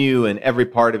and in you and every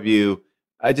part of you.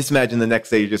 I just imagine the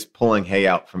next day you're just pulling hay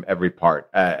out from every part.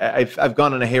 I've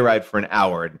gone on a hayride for an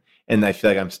hour and I feel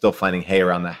like I'm still finding hay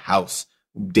around the house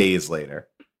days later.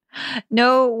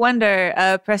 No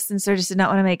wonder Preston Sturges did not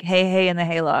want to make hay in the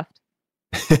hayloft.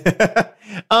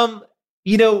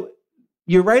 You know,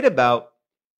 you're right about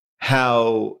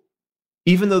how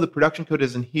even though the production code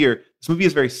isn't here, this movie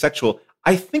is very sexual.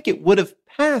 I think it would have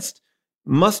passed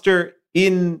muster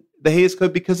in the Hays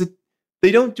Code because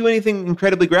they don't do anything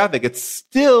incredibly graphic. It's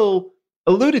still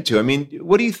alluded to. I mean,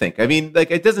 what do you think? I mean,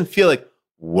 like, it doesn't feel like,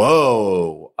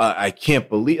 whoa, I can't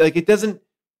believe, like, it doesn't.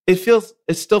 It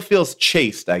still feels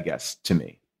chaste, I guess, to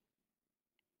me.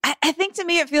 I think to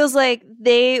me it feels like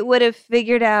they would have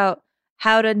figured out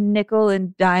how to nickel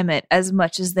and dime it as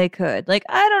much as they could. Like,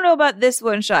 I don't know about this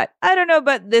one shot. I don't know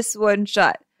about this one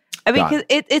shot. I mean, because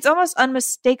it's almost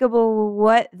unmistakable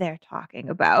what they're talking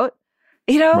about,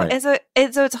 you know? Right.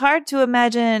 And so it's hard to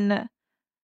imagine.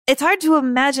 It's hard to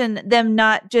imagine them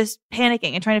not just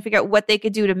panicking and trying to figure out what they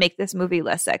could do to make this movie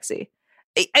less sexy.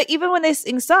 Even when they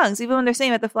sing songs, even when they're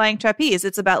singing about the flying trapeze,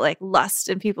 it's about like lust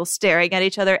and people staring at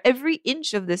each other. Every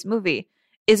inch of this movie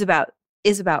is about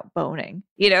is about boning,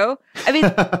 you know? I mean,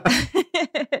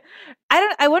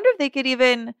 I wonder if they could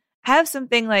even have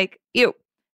something like,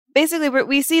 basically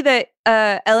we see that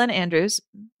Ellen Andrews,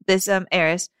 this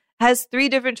heiress, has 3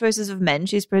 different choices of men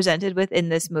she's presented with in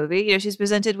this movie. She's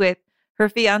presented with her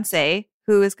fiance,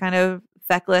 who is kind of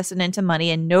feckless and into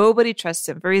money, and nobody trusts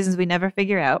him for reasons we never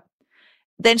figure out.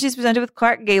 Then she's presented with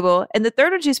Clark Gable. And the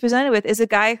third one she's presented with is a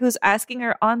guy who's asking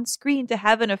her on screen to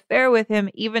have an affair with him,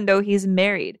 even though he's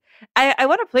married. I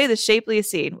want to play the Shapley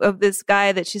scene of this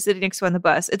guy that she's sitting next to on the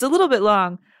bus. It's a little bit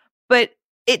long, but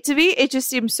to me, it just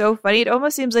seems so funny. It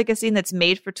almost seems like a scene that's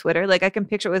made for Twitter. Like I can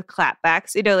picture it with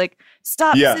clapbacks, like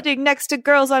stop sitting next to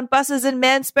girls on buses and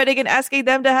manspreading and asking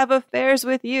them to have affairs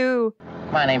with you.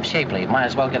 My name's Shapley. Might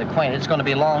as well get acquainted. It's going to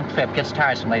be a long trip. Gets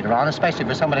tiresome later on, especially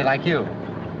for somebody like you.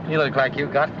 You look like you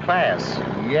got class.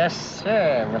 Yes,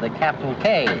 sir, with a capital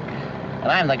K.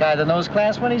 And I'm the guy that knows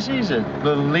class when he sees it.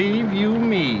 Believe you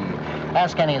me.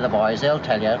 Ask any of the boys, they'll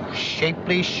tell you.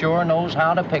 Shapley sure knows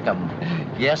how to pick 'em.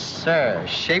 Yes, sir.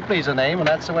 Shapley's a name, and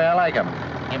that's the way I like 'em.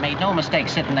 You made no mistake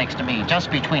sitting next to me.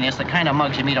 Just between us, the kind of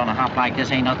mugs you meet on a hop like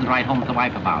this ain't nothing to write home to the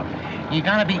wife about. You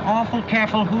gotta be awful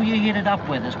careful who you hit it up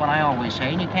with, is what I always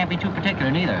say, and you can't be too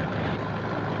particular, neither.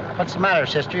 What's the matter,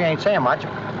 sister? You ain't saying much.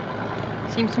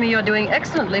 Seems to me you're doing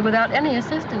excellently without any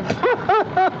assistance.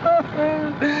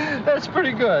 That's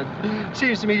pretty good.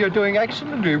 Seems to me you're doing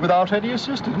excellently without any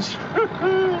assistance.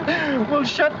 Well,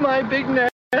 shut my big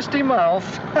nasty mouth.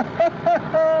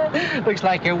 Looks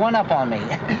like you're one up on me.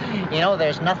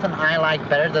 There's nothing I like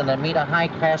better than to meet a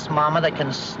high-class mama that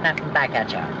can snap back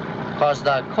at you. Because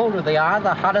the colder they are,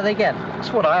 the hotter they get.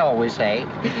 That's what I always say.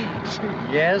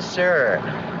 Yes, sir.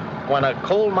 When a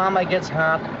cold mama gets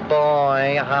hot,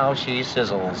 boy, how she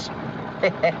sizzles.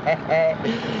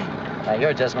 Now,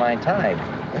 you're just my type.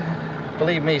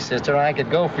 Believe me, sister, I could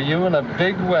go for you in a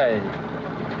big way.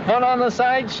 Fun on the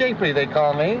side, Shapley, they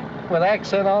call me. With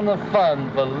accent on the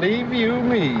fun, believe you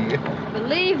me.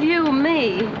 Believe you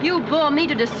me, you bore me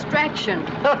to distraction.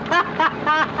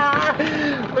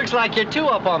 Looks like you're 2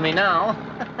 up on me now.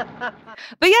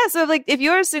 But yeah, so if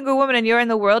you're a single woman and you're in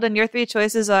the world and your 3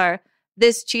 choices are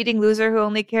this cheating loser who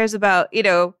only cares about,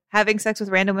 having sex with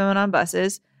random women on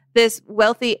buses, this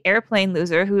wealthy airplane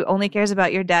loser who only cares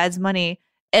about your dad's money,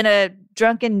 and a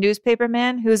drunken newspaper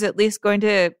man who's at least going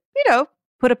to,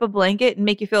 put up a blanket and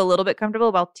make you feel a little bit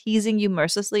comfortable while teasing you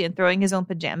mercilessly and throwing his own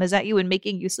pajamas at you and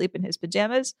making you sleep in his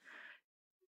pajamas.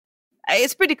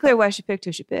 It's pretty clear why she picked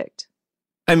who she picked.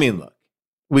 I mean, look,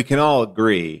 we can all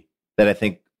agree that I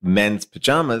think men's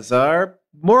pajamas are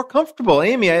more comfortable.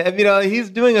 Amy, he's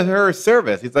doing her a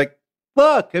service. He's like,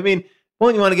 look, won't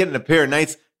you want to get in a pair of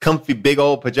nice, comfy, big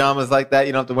old pajamas like that?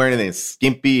 You don't have to wear anything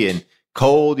skimpy and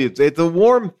cold. It's a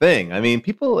warm thing.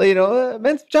 People,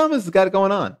 men's pajamas has got it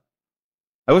going on.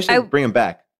 I wish they would bring them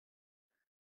back.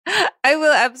 I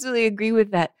will absolutely agree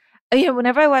with that.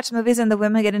 Whenever I watch movies and the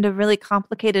women get into really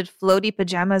complicated floaty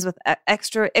pajamas with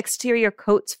extra exterior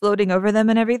coats floating over them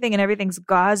and everything's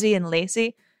gauzy and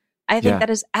lacy, I think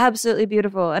that is absolutely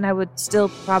beautiful, and I would still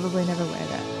probably never wear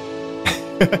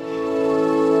that.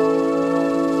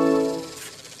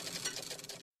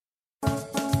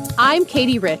 I'm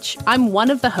Katie Rich. I'm one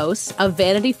of the hosts of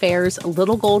Vanity Fair's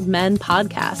Little Gold Men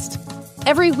podcast.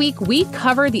 Every week, we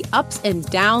cover the ups and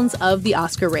downs of the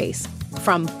Oscar race,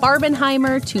 from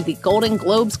Barbenheimer to the Golden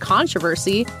Globes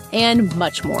controversy, and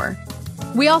much more.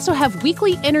 We also have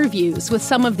weekly interviews with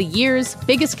some of the year's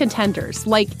biggest contenders,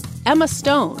 like Emma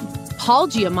Stone, Paul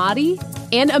Giamatti,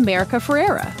 and America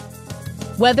Ferrera.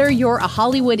 Whether you're a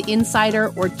Hollywood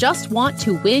insider or just want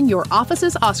to win your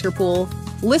office's Oscar pool,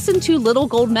 listen to Little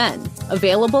Gold Men,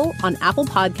 available on Apple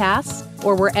Podcasts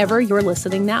or wherever you're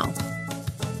listening now.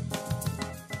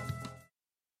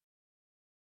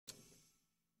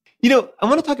 I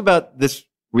want to talk about this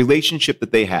relationship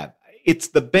that they have.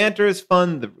 The banter is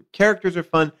fun, the characters are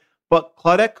fun, but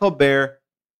Claudette Colbert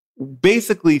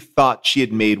basically thought she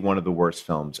had made one of the worst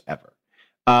films ever.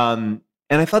 And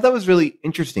I thought that was really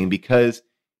interesting because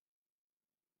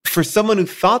for someone who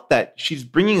thought that, she's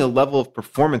bringing a level of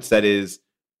performance that is,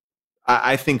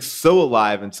 I think, so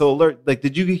alive and so alert.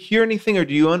 Did you hear anything or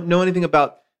do you know anything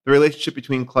about the relationship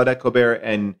between Claudette Colbert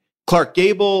and Clark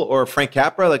Gable or Frank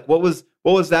Capra?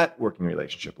 What was that working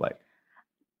relationship like?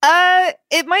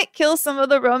 It might kill some of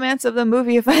the romance of the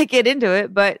movie if I get into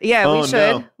it, but yeah, we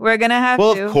should. No. We're gonna have to.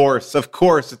 Well, of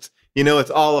course, it's it's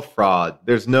all a fraud.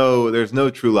 There's no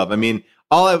true love.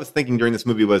 All I was thinking during this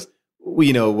movie was,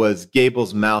 was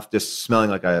Gable's mouth just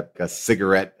smelling like a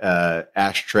cigarette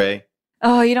ashtray.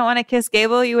 Oh, you don't want to kiss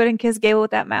Gable? You wouldn't kiss Gable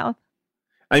with that mouth?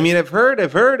 I've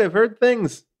heard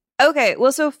things. Okay,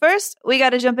 well, so first we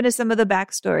got to jump into some of the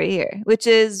backstory here, which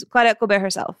is Claudette Colbert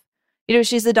herself. You know,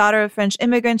 she's the daughter of French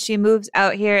immigrants. She moves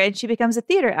out here and she becomes a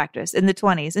theater actress in the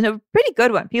 20s, and a pretty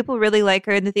good one. People really like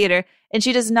her in the theater, and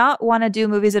she does not want to do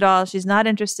movies at all. She's not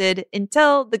interested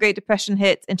until the Great Depression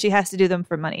hits, and she has to do them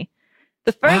for money.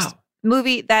 The first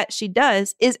movie that she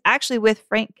does is actually with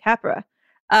Frank Capra.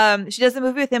 She does the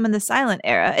movie with him in the silent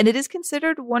era, and it is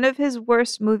considered one of his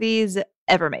worst movies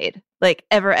ever made, like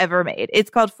ever made. It's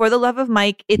called For the Love of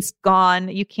Mike. It's gone.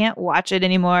 You can't watch it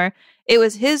anymore. It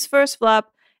was his first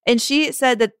flop, and she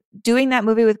said that doing that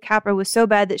movie with Capra was so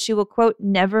bad that she will, quote,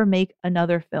 never make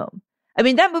another film. I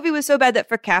mean, that movie was so bad that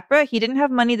for Capra, he didn't have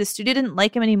money, the studio didn't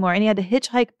like him anymore, and he had to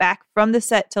hitchhike back from the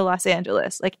set to Los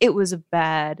Angeles. Like, it was a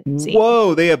bad scene.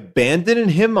 Whoa, they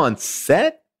abandoned him on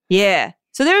set? Yeah.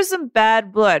 So there was some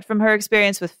bad blood from her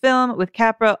experience with film, with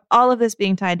Capra, all of this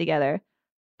being tied together.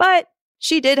 But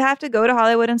she did have to go to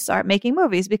Hollywood and start making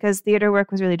movies because theater work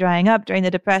was really drying up during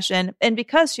the Depression. And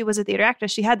because she was a theater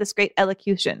actress, she had this great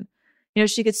elocution. You know,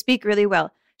 she could speak really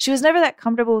well. She was never that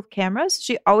comfortable with cameras.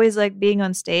 She always liked being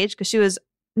on stage because she was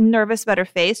nervous about her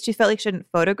face. She felt like she didn't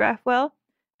photograph well.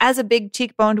 As a big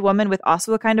cheekboned woman with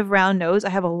also a kind of round nose, I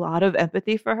have a lot of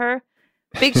empathy for her.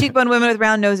 Big cheekbone women with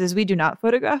round noses, we do not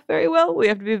photograph very well. We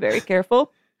have to be very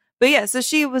careful. But yeah, so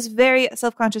she was very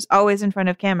self-conscious, always in front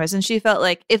of cameras. And she felt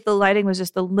like if the lighting was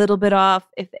just a little bit off,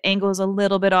 if the angle was a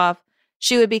little bit off,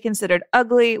 she would be considered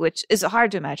ugly, which is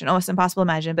hard to imagine, almost impossible to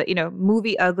imagine. But, you know,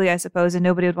 movie ugly, I suppose, and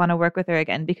nobody would want to work with her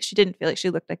again because she didn't feel like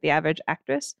she looked like the average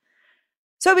actress.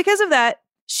 So because of that,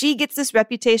 she gets this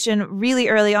reputation really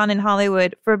early on in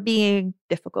Hollywood for being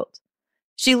difficult.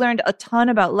 She learned a ton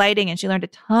about lighting and she learned a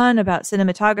ton about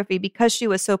cinematography because she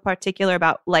was so particular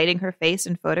about lighting her face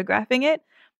and photographing it.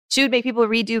 She would make people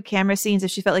redo camera scenes if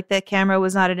she felt like the camera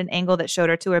was not at an angle that showed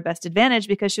her to her best advantage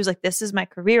because she was like, this is my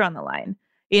career on the line.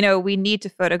 You know, we need to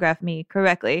photograph me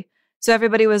correctly. So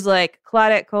everybody was like,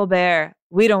 Claudette Colbert,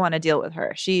 we don't want to deal with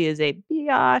her. She is a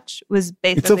biatch, was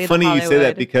basically It's so funny you say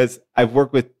that because I've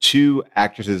worked with two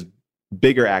actresses,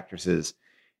 bigger actresses,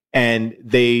 and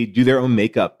they do their own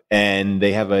makeup and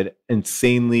they have an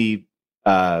insanely,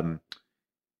 connected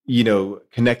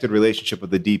relationship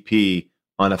with the DP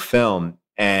on a film.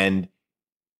 And,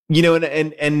 you know,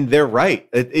 and they're right.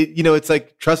 It's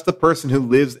like, trust the person who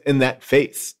lives in that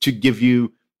face to give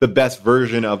you the best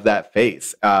version of that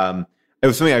face. It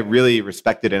was something I really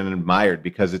respected and admired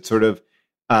because it sort of,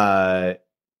 it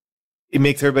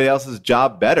makes everybody else's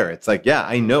job better. It's like, yeah,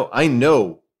 I know.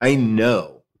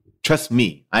 Trust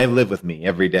me. I live with me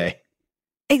every day.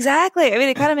 Exactly. I mean,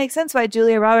 it kind of makes sense why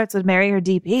Julia Roberts would marry her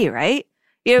DP, right?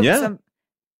 You know,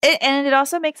 yeah. And it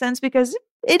also makes sense because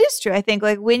it is true. I think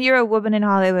like when you're a woman in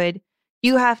Hollywood,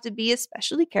 you have to be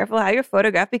especially careful how you're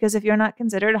photographed because if you're not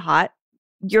considered hot,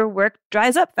 your work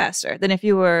dries up faster than if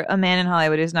you were a man in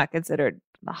Hollywood who's not considered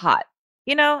hot.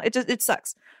 You know, it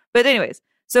sucks. But anyways,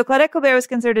 so Claudette Colbert was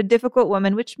considered a difficult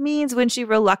woman, which means when she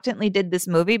reluctantly did this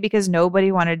movie, because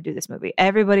nobody wanted to do this movie,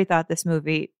 everybody thought this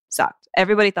movie sucked.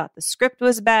 Everybody thought the script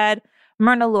was bad.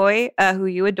 Myrna Loy, who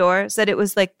you adore, said it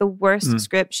was like the worst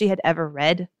script she had ever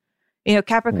read. You know,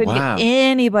 Capra couldn't get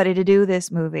anybody to do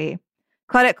this movie.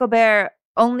 Claudette Colbert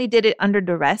only did it under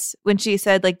duress when she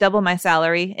said, like, double my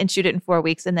salary and shoot it in 4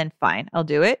 weeks and then fine, I'll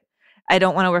do it. I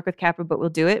don't want to work with Capra, but we'll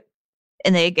do it.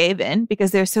 And they gave in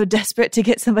because they're so desperate to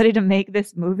get somebody to make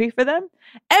this movie for them.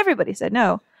 Everybody said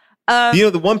no.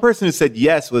 The one person who said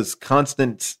yes was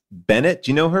Constance Bennett.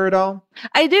 Do you know her at all?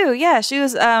 I do. Yeah. She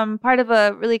was part of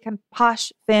a really kind of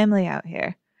posh family out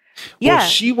here. Yeah. Well,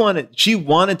 she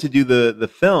wanted to do the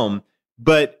film,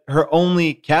 but her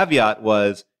only caveat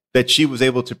was that she was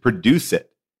able to produce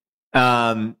it.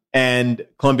 And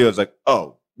Columbia was like,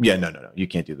 oh, yeah, no, you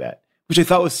can't do that. Which I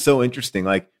thought was so interesting.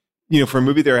 Like, you know, for a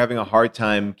movie they're having a hard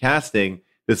time casting,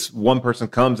 this one person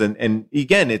comes and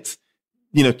again, it's,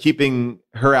 you know, keeping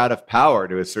her out of power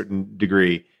to a certain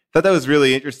degree. I thought that was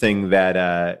really interesting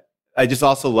that I just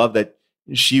also love that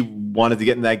she wanted to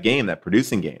get in that game, that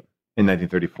producing game in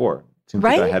 1934. Seems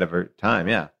like ahead of her time.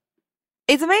 Yeah.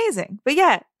 It's amazing. But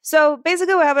yeah, so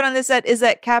basically what happened on this set is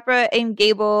that Capra and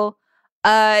Gable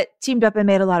teamed up and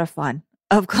made a lot of fun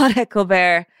of Claudette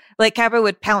Colbert. Like Capra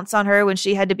would pounce on her when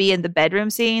she had to be in the bedroom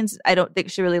scenes. I don't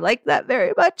think she really liked that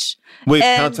very much. Wait,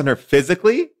 pounce on her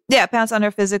physically? Yeah, pounce on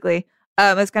her physically.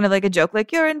 It's kind of like a joke,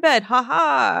 like, you're in bed,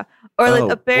 haha. Or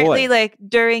like apparently like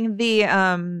during the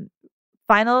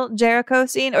final Jericho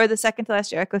scene or the second to last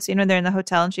Jericho scene when they're in the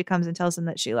hotel and she comes and tells him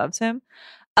that she loves him.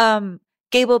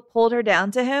 Gable pulled her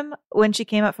down to him when she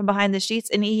came up from behind the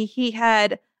sheets and he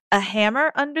had a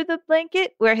hammer under the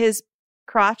blanket where his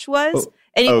crotch was.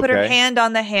 And he put her okay. hand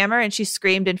on the hammer and she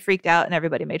screamed and freaked out and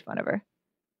everybody made fun of her.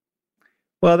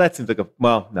 Well, that seems like I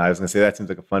was going to say that seems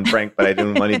like a fun prank, but I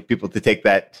didn't want people to take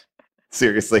that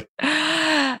seriously.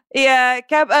 Yeah,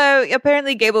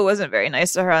 apparently Gable wasn't very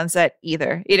nice to her on set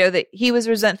either. You know, that he was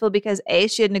resentful because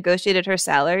she had negotiated her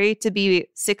salary to be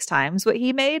 6 times what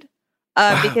he made.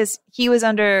 Because he was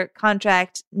under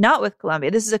contract, not with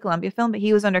Columbia. This is a Columbia film, but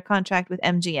he was under contract with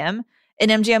MGM.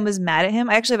 And MGM was mad at him.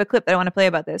 I actually have a clip that I want to play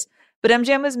about this. But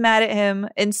MGM was mad at him.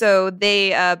 And so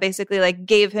they basically like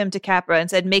gave him to Capra and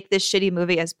said, make this shitty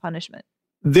movie as punishment.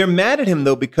 They're mad at him,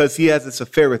 though, because he has this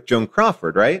affair with Joan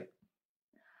Crawford, right?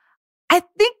 I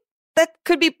think that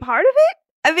could be part of it.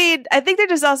 I mean, I think they're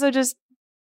just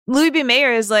Louis B.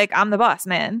 Mayer is like, I'm the boss,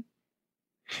 man.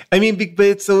 I mean, but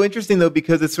it's so interesting, though,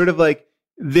 because it's sort of like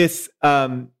this,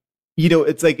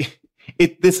 it's like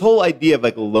this whole idea of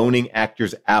like loaning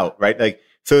actors out, right? Like,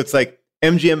 so it's like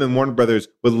MGM and Warner Brothers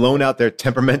would loan out their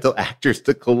temperamental actors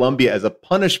to Columbia as a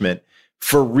punishment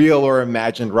for real or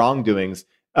imagined wrongdoings,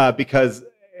 because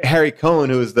Harry Cohn,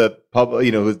 who's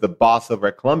the boss over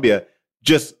at Columbia,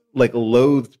 just like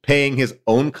loathed paying his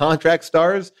own contract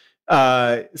stars.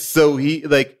 So he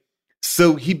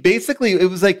basically,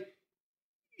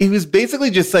 it was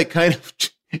basically just like kind of,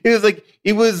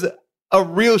 it was a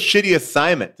real shitty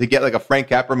assignment to get like a Frank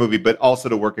Capra movie, but also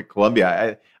to work at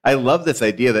Columbia. I love this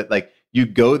idea that like you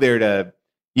go there to,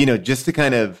 just to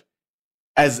kind of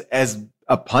as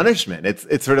a punishment.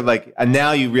 It's sort of like, and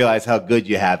now you realize how good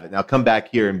you have it. Now come back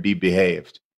here and be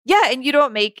behaved. Yeah, and you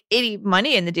don't make any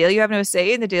money in the deal. You have no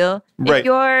say in the deal. Right. If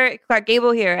you're Clark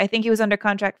Gable here, I think he was under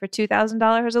contract for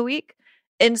 $2,000 a week.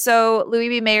 And so Louis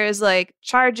B. Mayer is like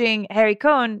charging Harry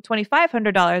Cohn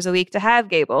 $2,500 a week to have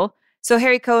Gable. So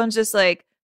Harry Cohen's just like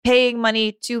paying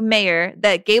money to Mayer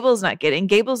that Gable's not getting.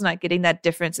 Gable's not getting that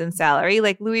difference in salary.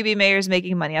 Like Louis B. Mayer's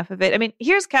making money off of it. I mean,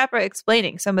 here's Capra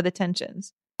explaining some of the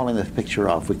tensions. Calling the picture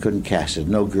off, we couldn't cast it.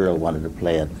 No girl wanted to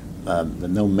play it.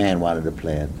 No man wanted to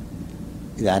play it.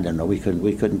 I don't know. We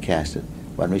couldn't cast it.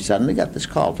 When we suddenly got this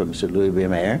call from Mr. Louis B.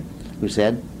 Mayer, who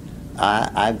said,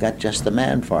 I've got just the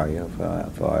man for you.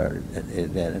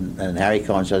 And Harry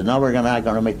Cohn says, no, we're not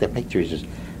going to make the picture. He says,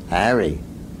 Harry,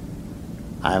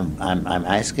 I'm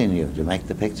asking you to make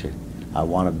the picture. I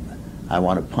want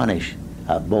to punish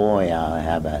a boy I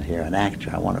have out here, an actor.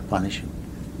 I want to punish him.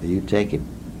 You take him.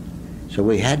 So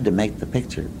we had to make the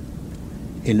picture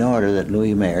in order that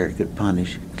Louis Mayer could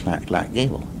punish Clark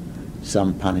Gable.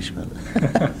 Some punishment.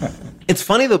 It's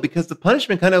funny, though, because the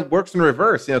punishment kind of works in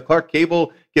reverse. Clark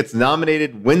Gable gets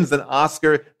nominated, wins an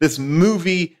Oscar. This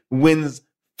movie wins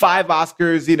 5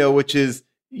 Oscars, which is,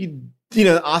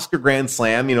 Oscar Grand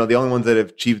Slam. The only ones that have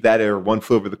achieved that are One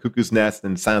Flew Over the Cuckoo's Nest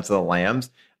and Silence of the Lambs.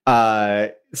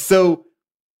 So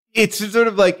it's sort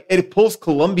of like, it pulls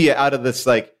Columbia out of this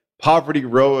like poverty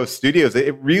row of studios.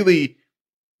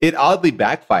 It oddly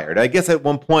backfired. I guess at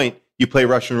one point, you play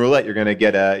Russian roulette, you're gonna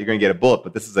get a bullet,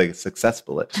 but this is like a success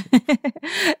bullet.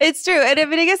 It's true, and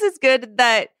I guess it's good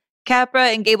that Capra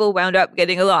and Gable wound up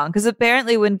getting along, because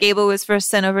apparently when Gable was first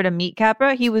sent over to meet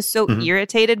Capra, he was so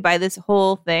irritated by this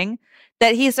whole thing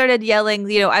that he started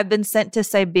yelling, I've been sent to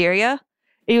Siberia.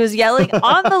 He was yelling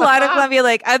on the line of Columbia,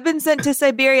 like, I've been sent to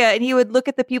Siberia, and he would look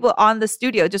at the people on the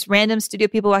studio, just random studio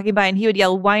people walking by, and he would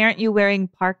yell, why aren't you wearing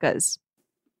parkas?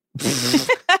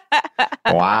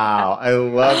 Wow, I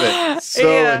love it.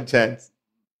 So intense.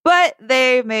 But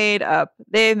they made up.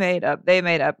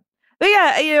 But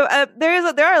yeah,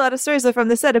 there are a lot of stories from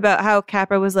the set about how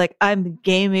Capra was like, I'm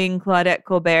gaming Claudette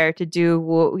Colbert to do,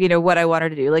 what I want her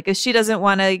to do. Like, if she doesn't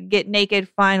want to get naked,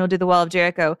 fine, we'll do the Wall of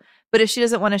Jericho. But if she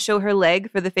doesn't want to show her leg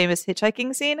for the famous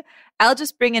hitchhiking scene, I'll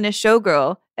just bring in a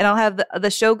showgirl and I'll have the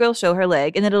showgirl show her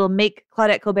leg, and then it'll make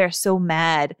Claudette Colbert so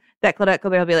mad that Claudette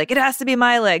Colbert will be like, it has to be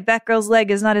my leg. That girl's leg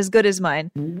is not as good as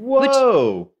mine.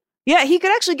 Whoa. Yeah, he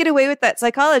could actually get away with that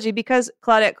psychology because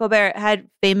Claudette Colbert had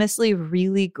famously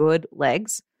really good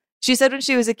legs. She said when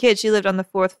she was a kid, she lived on the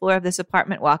 4th floor of this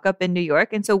apartment walk-up in New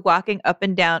York. And so walking up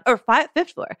and down, or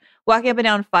 5th floor, walking up and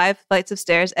down 5 flights of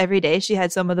stairs every day, she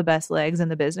had some of the best legs in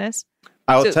the business.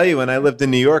 I'll tell you, when I lived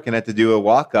in New York and had to do a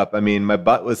walk-up, I mean, my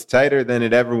butt was tighter than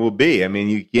it ever will be. I mean,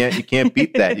 you can't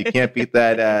beat that. You can't beat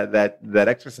that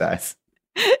exercise.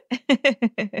 But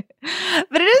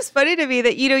it is funny to me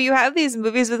that, you have these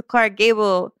movies with Clark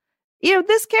Gable.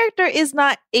 This character is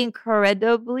not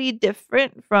incredibly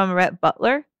different from Rhett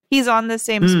Butler. He's on the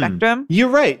same spectrum. You're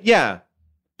right. Yeah.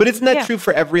 But isn't that true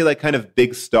for every like kind of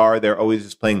big star? They're always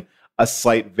just playing a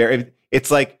slight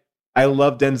it's like, I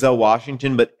love Denzel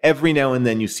Washington, but every now and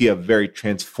then you see a very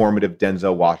transformative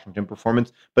Denzel Washington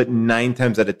performance. But 9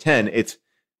 times out of 10, it's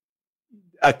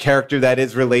a character that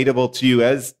is relatable to you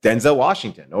as Denzel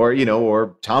Washington or,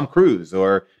 or Tom Cruise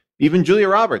or even Julia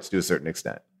Roberts to a certain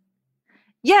extent.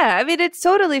 Yeah, I mean, it's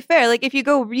totally fair. Like, if you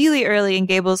go really early in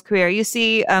Gable's career, you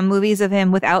see movies of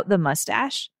him without the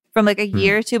mustache from like a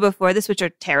year or two before this, which are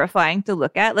terrifying to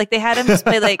look at. Like, they had him just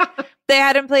play they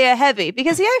had him play a heavy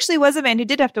because he actually was a man who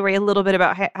did have to worry a little bit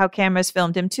about how cameras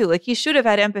filmed him too. Like, he should have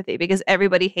had empathy because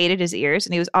everybody hated his ears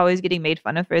and he was always getting made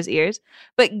fun of for his ears.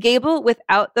 But Gable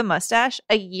without the mustache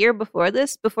a year before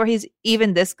this, before he's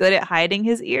even this good at hiding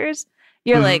his ears,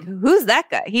 you're like, who's that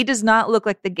guy? He does not look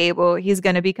like the Gable he's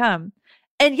going to become.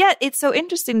 And yet it's so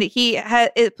interesting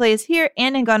that it plays here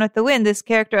and in Gone with the Wind, this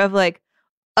character of like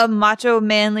a macho,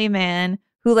 manly man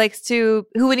who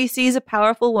when he sees a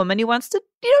powerful woman, he wants to,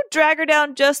 drag her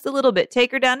down just a little bit,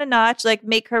 take her down a notch, like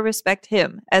make her respect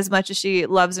him as much as she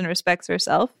loves and respects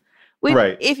herself.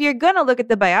 Right. If you're going to look at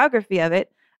the biography of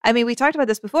it, I mean, we talked about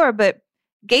this before, but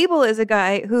Gable is a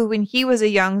guy who, when he was a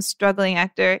young, struggling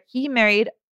actor, he married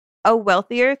a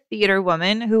wealthier theater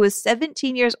woman who was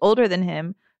 17 years older than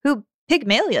him, who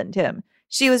Pygmalioned him.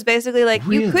 She was basically like,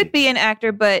 really? You could be an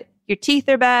actor, but your teeth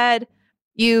are bad.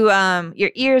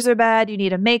 Your ears are bad. You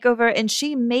need a makeover. And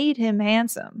she made him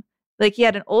handsome. Like, he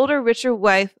had an older, richer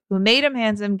wife who made him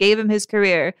handsome, gave him his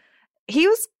career. He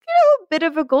was, a bit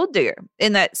of a gold digger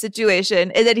in that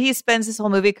situation. And then he spends his whole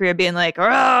movie career being like,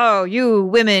 oh, you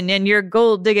women and your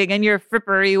gold digging and your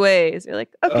frippery ways. You're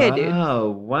like, okay, dude. Oh,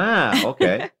 wow.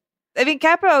 Okay. I mean,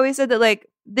 Capra always said that, like,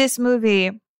 this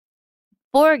movie,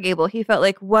 for Gable, he felt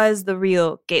like was the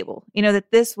real Gable.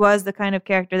 That this was the kind of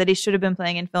character that he should have been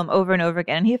playing in film over and over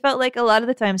again. And he felt like a lot of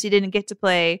the times he didn't get to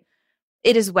play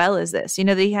it as well as this.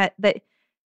 That he had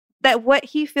that what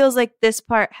he feels like this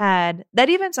part had, that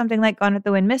even something like Gone with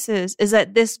the Wind misses, is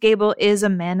that this Gable is a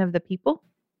man of the people.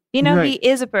 Right. He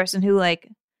is a person who, like,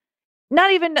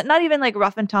 not even like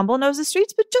rough and tumble knows the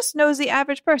streets, but just knows the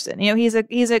average person. He's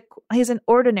an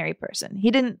ordinary person.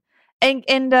 He didn't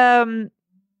and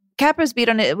Capra's beat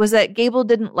on it was that Gable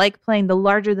didn't like playing the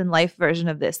larger-than-life version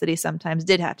of this that he sometimes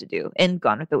did have to do in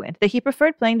Gone with the Wind. That he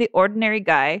preferred playing the ordinary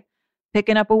guy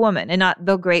picking up a woman and not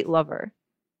the great lover.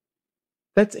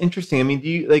 That's interesting. I mean, do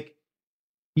you, like...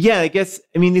 Yeah, I guess...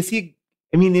 I mean, is he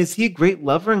a great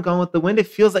lover in Gone with the Wind? It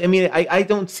feels like... I mean, I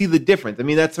don't see the difference. I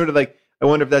mean, that's sort of like... I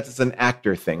wonder if that's just an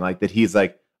actor thing, like that he's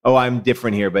like, oh, I'm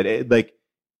different here. But,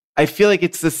 I feel like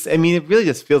it's this... I mean, it really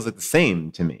just feels like the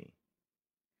same to me.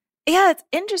 Yeah, it's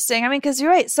interesting. I mean, because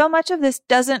you're right. So much of this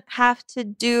doesn't have to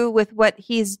do with what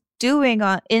he's doing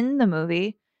in the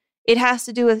movie. It has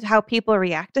to do with how people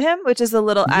react to him, which is a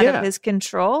little out of his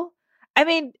control. I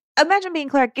mean, imagine being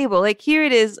Clark Gable. Like, here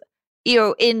it is,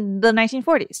 in the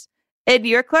 1940s. And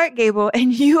you're Clark Gable,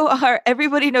 and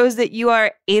everybody knows that you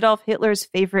are Adolf Hitler's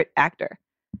favorite actor.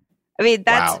 I mean,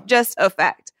 that's just a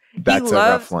fact. That's a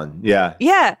rough one. Yeah.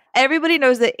 Yeah. Everybody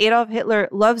knows that Adolf Hitler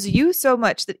loves you so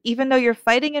much that even though you're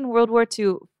fighting in World War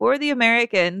II for the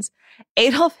Americans,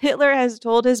 Adolf Hitler has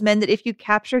told his men that if you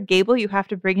capture Gable, you have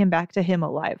to bring him back to him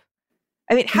alive.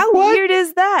 I mean, how weird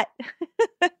is that?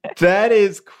 That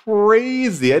is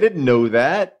crazy. I didn't know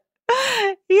that.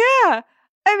 Yeah.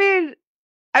 I mean,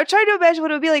 I'm trying to imagine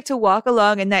what it would be like to walk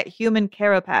along in that human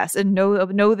carapace and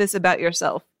know this about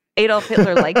yourself. Adolf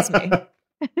Hitler likes me.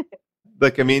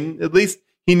 Look, I mean, at least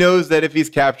he knows that if he's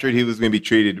captured, he was going to be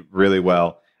treated really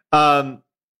well.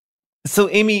 So,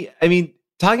 Amy, I mean,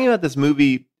 talking about this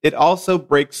movie, it also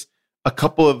breaks a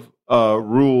couple of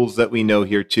rules that we know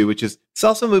here, too, which is it's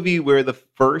also a movie where the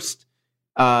first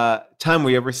time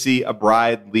we ever see a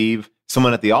bride leave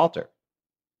someone at the altar.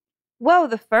 Whoa,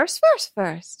 the first?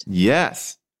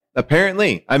 Yes,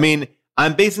 apparently. I mean,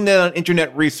 I'm basing that on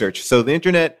internet research. So the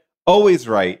internet, always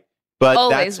right, but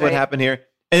that's what happened here.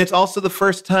 And it's also the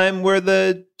first time where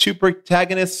the two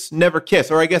protagonists never kiss.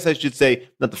 Or I guess I should say,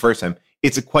 not the first time.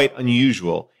 It's quite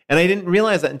unusual. And I didn't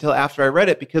realize that until after I read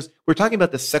it because we're talking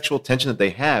about the sexual tension that they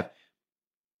have.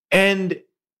 And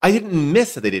I didn't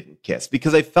miss that they didn't kiss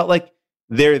because I felt like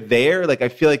they're there. Like, I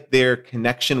feel like their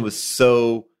connection was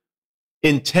so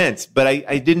intense. But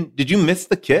I didn't... Did you miss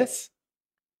the kiss?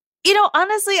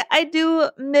 Honestly, I do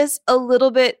miss a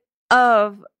little bit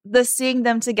of the seeing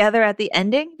them together at the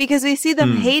ending because we see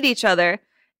them hate each other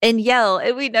and yell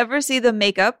and we never see them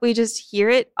make up. We just hear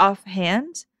it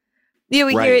offhand. Yeah,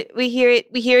 we hear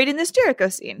it in this Jericho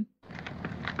scene.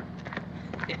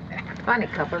 Funny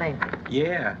couple, ain't they?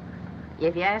 Yeah.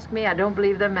 If you ask me, I don't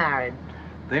believe they're married.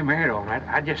 They're married, all right.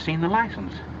 I just seen the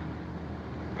license.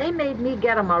 They made me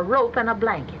get them a rope and a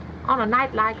blanket on a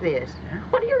night like this. Yeah.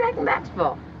 What do you reckon that's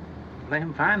for? play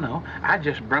 'em fine, though. I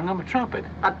just brung 'em a trumpet.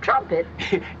 A trumpet?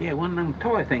 Yeah, one of them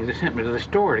toy things they sent me to the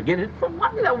store to get it. Well,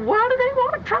 what in the world do they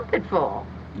want a trumpet for?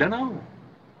 Dunno.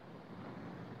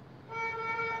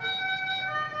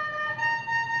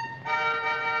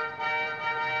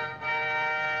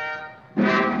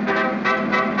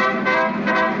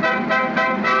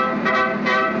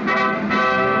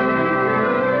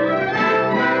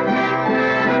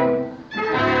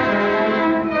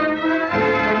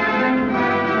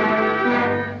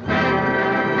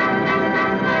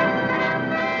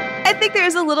 I think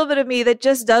there's a little bit of me that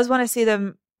just does want to see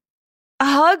them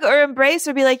hug or embrace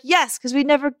or be like, yes, because we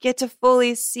never get to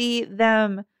fully see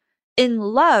them in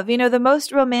love. You know, the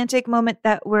most romantic moment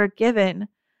that we're given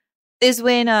is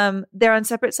when they're on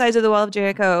separate sides of the Wall of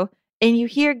Jericho and you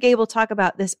hear Gable talk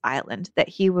about this island that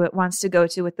he wants to go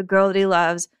to with the girl that he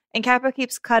loves. And Capra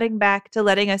keeps cutting back to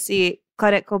letting us see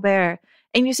Claudette Colbert.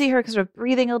 And you see her sort of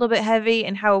breathing a little bit heavy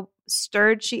and how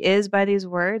stirred she is by these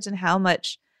words and how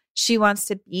much she wants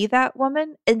to be that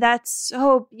woman. And that's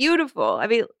so beautiful. I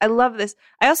mean, I love this.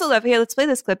 I also love, here, let's play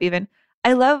this clip even.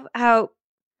 I love how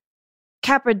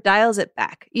Capra dials it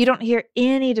back. You don't hear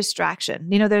any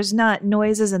distraction. You know, there's not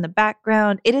noises in the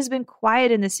background. It has been quiet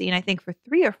in the scene, I think, for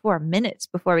 3 or 4 minutes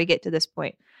before we get to this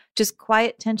point. Just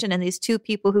quiet tension and these two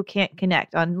people who can't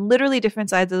connect on literally different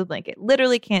sides of the blanket,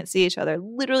 literally can't see each other,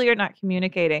 literally are not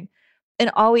communicating.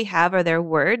 And all we have are their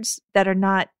words that are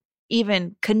not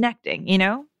even connecting, you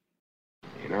know?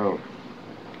 You know,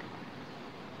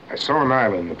 I saw an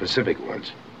island in the Pacific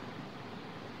once.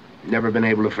 Never been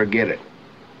able to forget it.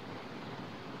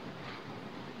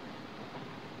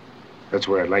 That's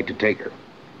where I'd like to take her.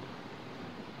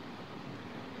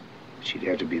 She'd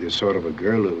have to be the sort of a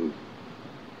girl who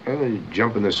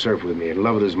jump in the surf with me and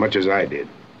love it as much as I did.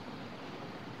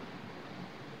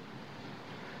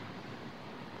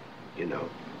 You know,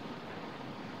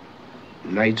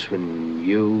 nights when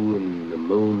you and the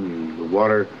moon and the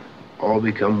water all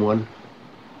become one,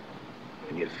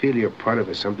 and you feel you're part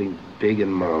of something big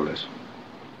and marvelous.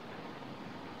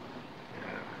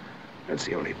 That's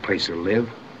the only place to live.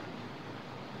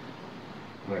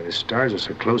 Why, the stars are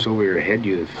so close over your head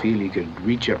you feel you could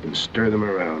reach up and stir them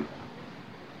around.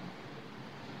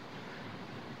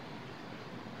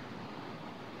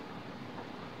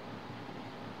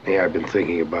 Yeah, I've been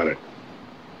thinking about it.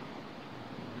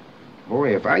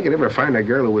 Boy, if I could ever find a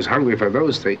girl who was hungry for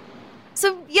those things.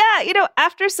 So, yeah, you know,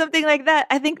 after something like that,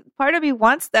 I think part of me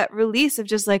wants that release of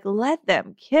just like, let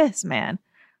them kiss, man.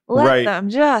 Let them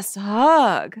just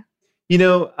hug. You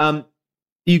know,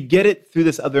 you get it through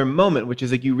this other moment, which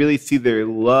is like you really see their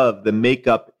love. The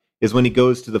makeup is when he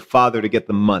goes to the father to get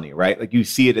the money, right? Like you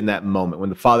see it in that moment when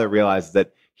the father realizes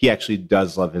that he actually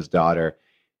does love his daughter.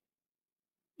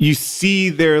 You see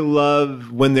their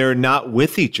love when they're not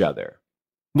with each other,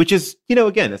 which is, you know,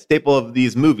 again, a staple of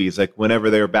these movies. Like whenever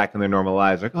they're back in their normal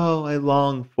lives, like, oh, I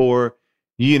long for,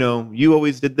 you know, you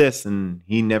always did this and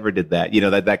he never did that, you know,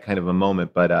 that kind of a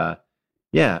moment. But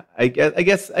yeah, I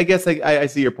guess I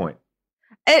see your point.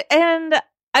 And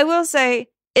I will say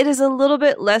it is a little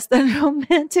bit less than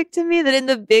romantic to me that in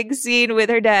the big scene with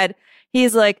her dad,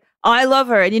 he's like, oh, I love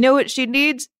her. And you know what she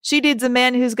needs? She needs a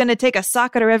man who's going to take a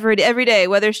sock at her every day,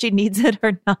 whether she needs it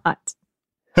or not.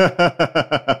 It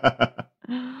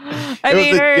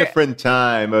was a different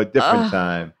time.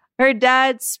 Her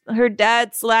dad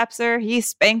slaps her. He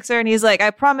spanks her. And he's like, I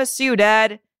promise you,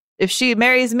 Dad, if she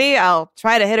marries me, I'll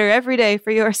try to hit her every day for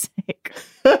your sake.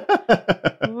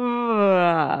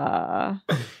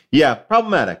 Yeah,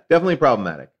 problematic. Definitely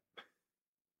problematic.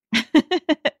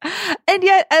 And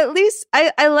yet, at least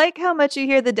I like how much you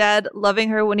hear the dad loving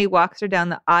her when he walks her down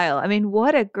the aisle. I mean,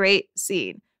 what a great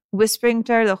scene. Whispering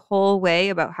to her the whole way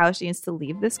about how she needs to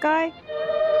leave this guy.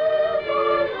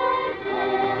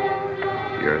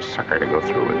 You're a sucker to go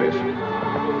through with this.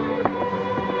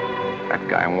 That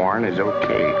guy Warren is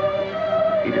okay.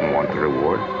 He didn't want the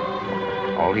reward.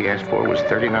 All he asked for was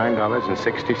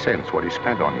 $39.60, what he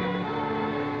spent on you.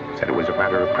 Said it was a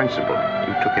matter of principle.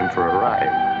 You took him for a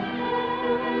ride.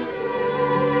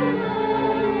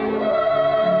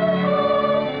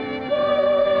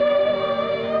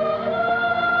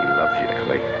 He loves you,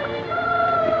 Ellie.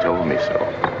 He told me so.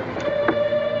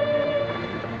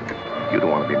 You don't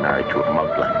want to be married to a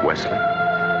mug like Wesley.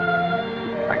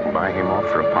 I can buy him off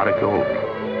for a pot of gold.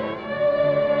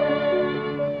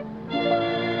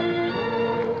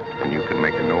 And you can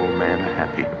make an old man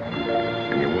happy.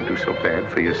 And you won't do so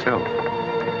bad for yourself.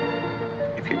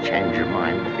 If you change your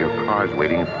mind, your car's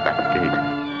waiting at that gate.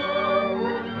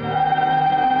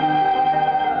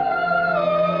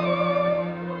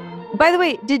 By the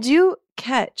way, did you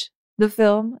catch the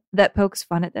film that pokes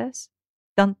fun at this?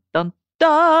 Dun, dun,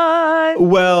 dun.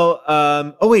 Well,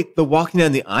 oh wait, the walking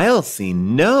down the aisle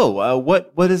scene. No,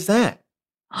 what is that?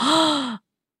 I'm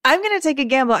going to take a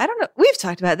gamble. I don't know. We've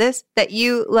talked about this, that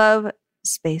you love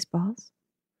Spaceballs.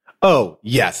 Oh,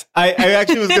 yes. I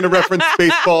actually was going to reference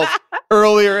Spaceballs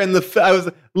earlier in the... I was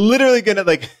literally going to,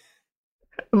 like...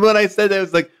 When I said that, it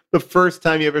was like the first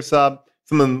time you ever saw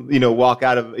someone, walk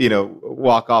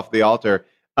off the altar.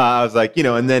 I was like,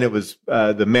 and then it was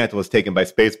the mantle was taken by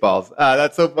Spaceballs.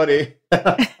 That's so funny.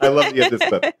 I love that you have this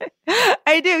clip.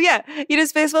 I do, yeah.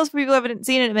 Spaceballs, for people who haven't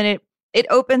seen it in a minute, it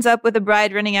opens up with a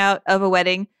bride running out of a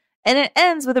wedding, and it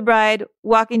ends with a bride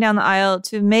walking down the aisle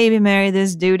to maybe marry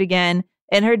this dude again,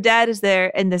 and her dad is there,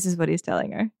 and this is what he's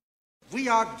telling her. We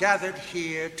are gathered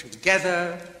here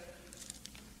together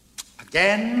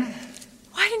again.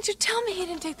 Why didn't you tell me he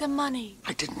didn't take the money?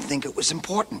 I didn't think it was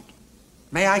important.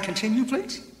 May I continue,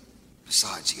 please?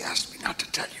 Besides, he asked me not to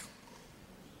tell you.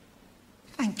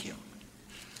 Thank you.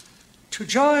 To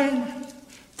join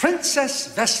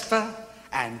Princess Vespa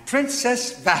and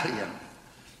Princess Valium.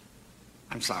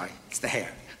 I'm sorry, it's the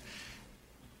hair.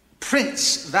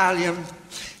 Prince Valium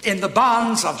in the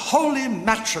bonds of holy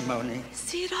matrimony. I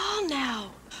see it all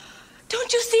now.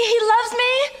 Don't you see he loves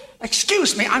me?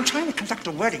 Excuse me, I'm trying to conduct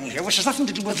a wedding here, which has nothing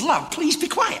to do with love. Please be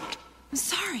quiet. I'm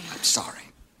sorry. I'm sorry.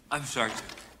 I'm sorry.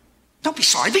 Don't be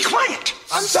sorry, be quiet.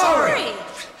 I'm sorry.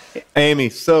 Amy,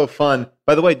 so fun.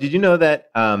 By the way, did you know that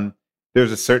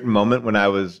there's a certain moment when I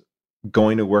was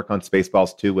going to work on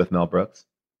Spaceballs 2 with Mel Brooks?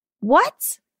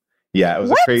 What? Yeah, it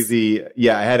was a crazy...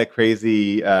 Yeah, I had a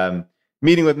crazy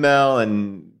meeting with Mel,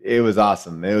 and it was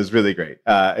awesome. It was really great.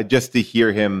 Just to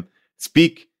hear him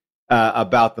speak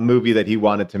about the movie that he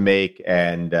wanted to make,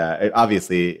 and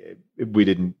obviously we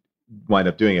didn't wind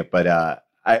up doing it, but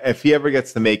if he ever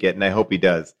gets to make it, and I hope he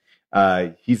does,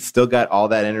 he's still got all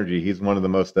that energy. He's one of the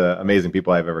most amazing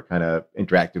people I've ever kind of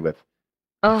interacted with.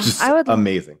 Oh, just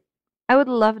amazing. I would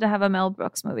love to have a Mel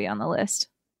Brooks movie on the list.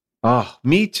 Oh,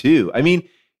 me too. I mean,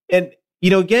 and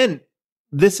again,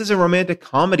 this is a romantic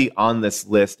comedy on this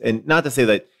list, and not to say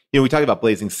that we talk about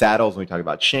Blazing Saddles and we talk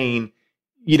about Shane.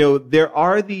 There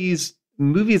are these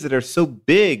movies that are so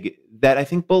big that I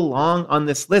think belong on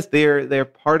this list. They're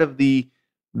part of the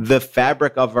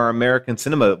fabric of our American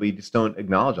cinema that we just don't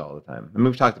acknowledge all the time. I mean,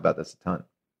 we've talked about this a ton.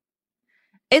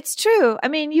 It's true. I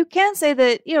mean, you can say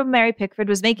that, Mary Pickford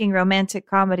was making romantic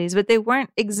comedies, but they weren't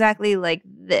exactly like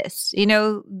this.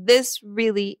 This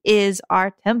really is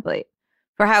our template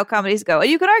for how comedies go.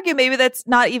 And you could argue maybe that's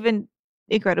not even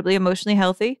incredibly emotionally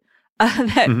healthy.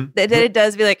 That it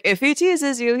does be like, if he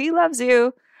teases you, he loves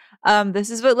you. This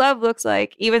is what love looks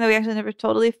like, even though we actually never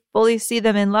totally fully see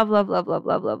them in love.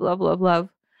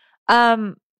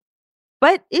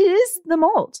 But it is the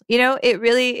mold,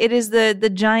 it is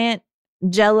the giant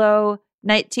Jell-O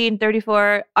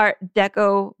 1934 Art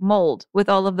Deco mold with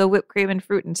all of the whipped cream and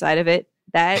fruit inside of it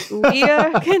that we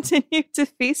continue to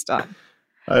feast on.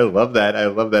 I love that. I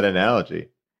love that analogy.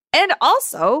 And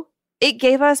also, it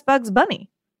gave us Bugs Bunny.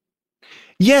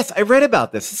 Yes, I read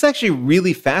about this. It's actually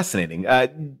really fascinating.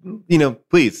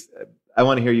 Please, I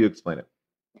want to hear you explain it.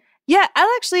 Yeah, I'll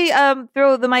actually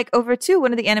throw the mic over to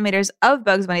one of the animators of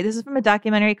Bugs Bunny. This is from a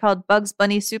documentary called Bugs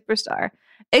Bunny Superstar,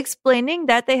 explaining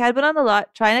that they had been on the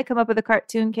lot trying to come up with a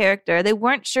cartoon character. They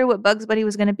weren't sure what Bugs Bunny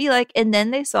was going to be like, and then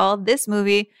they saw this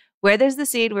movie where there's the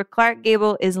scene where Clark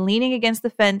Gable is leaning against the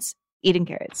fence eating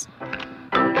carrots.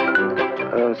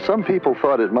 Some people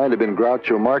thought it might have been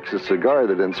Groucho Marx's cigar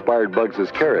that inspired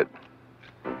Bugs's carrot.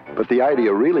 But the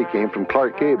idea really came from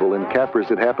Clark Gable in Cappers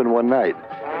It Happened One Night.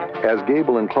 As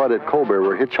Gable and Claudette Colbert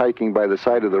were hitchhiking by the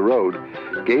side of the road,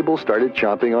 Gable started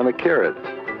chomping on a carrot.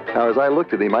 Now, as I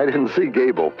looked at him, I didn't see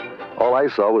Gable. All I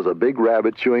saw was a big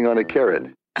rabbit chewing on a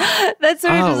carrot. That's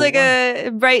sort of just like a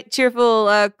bright,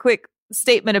 cheerful, quick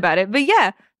statement about it. But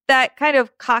yeah, that kind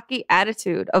of cocky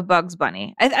attitude of Bugs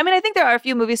Bunny. I mean, I think there are a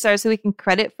few movie stars who we can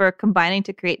credit for combining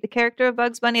to create the character of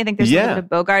Bugs Bunny. I think there's a little bit of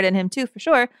Bogart in him too, for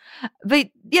sure. But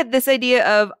yeah, this idea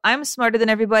of I'm smarter than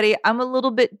everybody. I'm a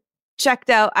little bit checked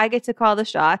out. I get to call the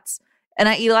shots, and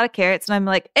I eat a lot of carrots. And I'm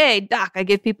like, hey, Doc, I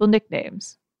give people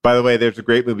nicknames. By the way, there's a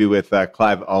great movie with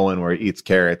Clive Owen where he eats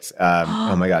carrots.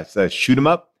 Oh my gosh, Shoot 'Em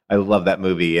Up. I love that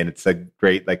movie, and it's a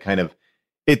great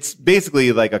it's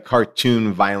basically like a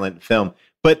cartoon violent film.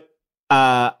 But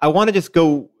I want to just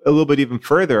go a little bit even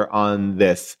further on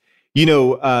this.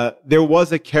 There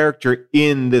was a character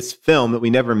in this film that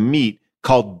we never meet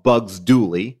called Bugs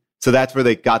Dooley. So that's where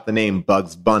they got the name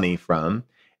Bugs Bunny from.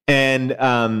 And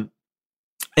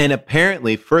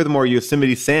apparently, furthermore,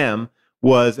 Yosemite Sam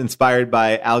was inspired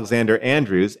by Alexander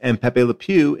Andrews, and Pepe Le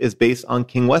Pew is based on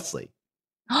King Wesley.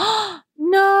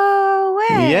 No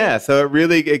way. Yeah, so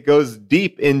it goes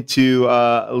deep into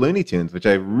Looney Tunes, which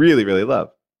I really, really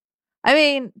love. I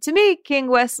mean, to me, King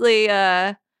Wesley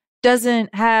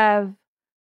doesn't have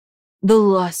the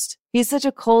lust. He's such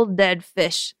a cold, dead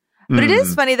fish. But it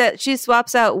is funny that she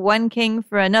swaps out one king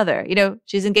for another. You know,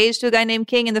 she's engaged to a guy named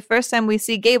King, and the first time we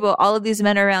see Gable, all of these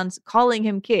men are around calling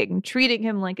him king, treating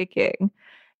him like a king.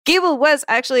 Gable was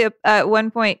actually at one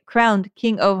point crowned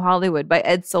King of Hollywood by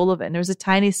Ed Sullivan. There was a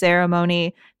tiny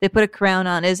ceremony. They put a crown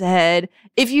on his head.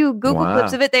 If you Google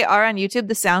clips of it, they are on YouTube.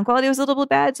 The sound quality was a little bit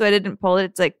bad, so I didn't pull it.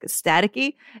 It's like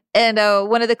staticky. And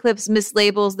one of the clips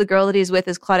mislabels the girl that he's with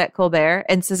as Claudette Colbert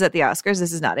and says at the Oscars,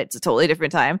 this is not it. It's a totally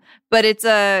different time. But it's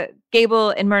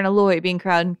Gable and Myrna Loy being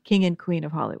crowned King and Queen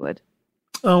of Hollywood.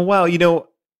 Oh, wow. You know,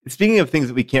 speaking of things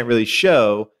that we can't really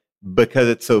show because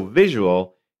it's so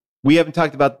visual, we haven't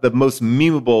talked about the most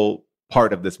memeable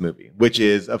part of this movie, which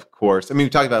is, of course, I mean, we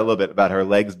talked about a little bit about her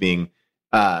legs being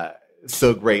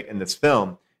so great in this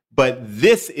film, but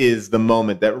this is the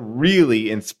moment that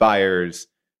really inspires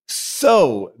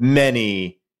so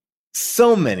many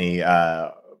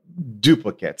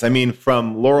duplicates. I mean,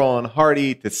 from Laurel and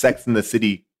Hardy to Sex and the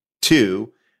City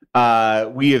 2,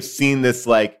 we have seen this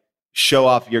like show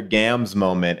off your gams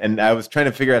moment, and I was trying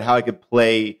to figure out how I could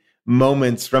play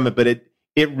moments from it, but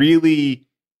it really,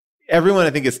 everyone I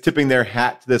think is tipping their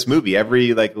hat to this movie.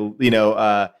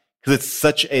 Because it's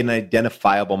such an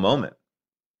identifiable moment.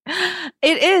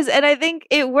 It is, and I think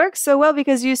it works so well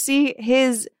because you see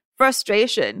his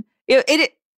frustration.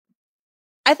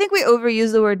 I think we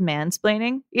overuse the word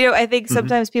mansplaining. You know, I think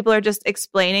sometimes people are just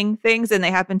explaining things and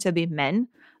they happen to be men.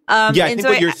 I think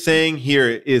what you're saying here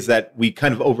is that we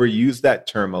kind of overuse that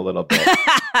term a little bit,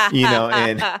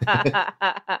 and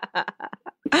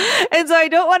and so I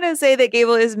don't want to say that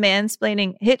Gable is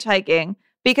mansplaining hitchhiking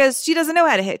because she doesn't know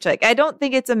how to hitchhike. I don't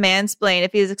think it's a mansplain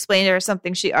if he's explaining to her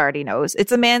something she already knows.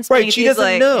 It's a mansplain. Right, she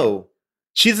doesn't know.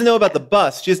 She doesn't know about the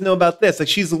bus. She doesn't know about this. Like,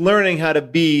 she's learning how to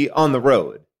be on the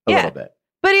road a little bit.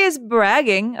 But he is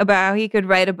bragging about how he could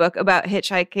write a book about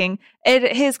hitchhiking, and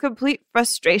his complete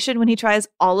frustration when he tries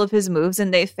all of his moves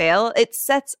and they fail. It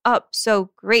sets up so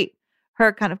great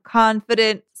her kind of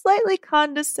confident, slightly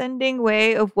condescending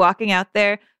way of walking out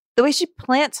there. The way she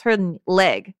plants her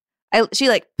leg. She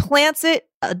like plants it,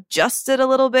 adjusts it a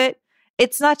little bit.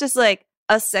 It's not just like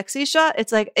a sexy shot.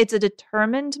 It's like it's a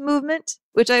determined movement,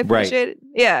 which I appreciate. Right.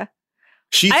 Yeah.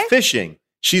 She's fishing.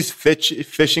 She's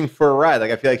fishing for a ride.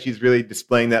 Like, I feel like she's really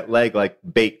displaying that leg like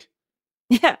bait.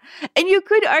 Yeah. And you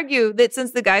could argue that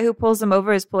since the guy who pulls them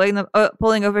over is pulling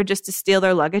over just to steal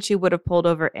their luggage, he would have pulled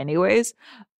over anyways.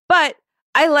 But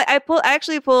I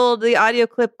actually pulled the audio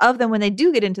clip of them when they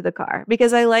do get into the car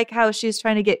because I like how she's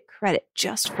trying to get credit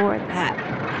just for that.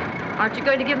 Aren't you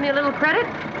going to give me a little credit?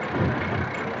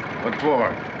 What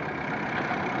for?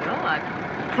 Well,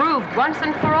 I've proved once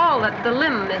and for all that the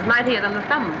limb is mightier than the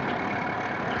thumb.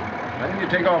 Why didn't you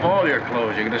take off all your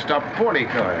clothes? You're going to stop 40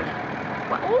 cars.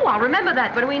 Well, I'll remember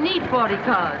that when we need 40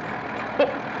 cars.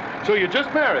 So you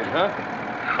just married, huh?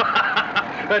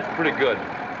 That's pretty good.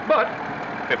 But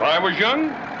if I was young,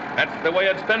 that's the way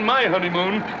I'd spend my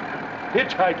honeymoon.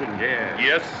 Hitchhiking. Yeah.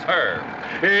 Yes, sir.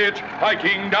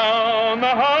 Hitchhiking down the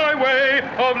highway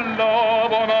of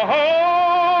love on a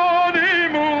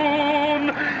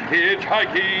honeymoon.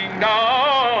 Hitchhiking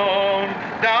down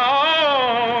the highway.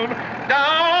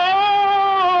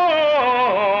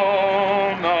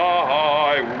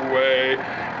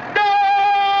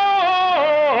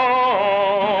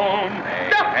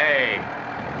 Hey.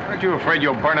 Aren't you afraid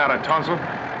you'll burn out a tonsil?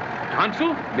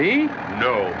 Tonsil? Me?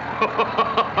 No.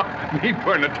 Me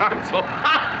burn a tonsil.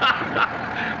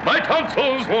 My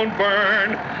tonsils won't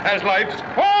burn as life's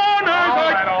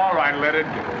corners. All right, let it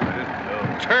go.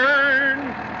 Turn.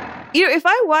 You know, if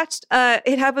I watched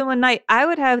It Happened One Night, I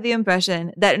would have the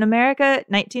impression that in America,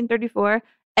 1934,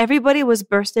 everybody was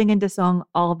bursting into song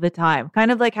all the time.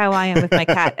 Kind of like how I am with my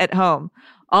cat at home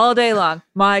all day long.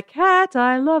 My cat,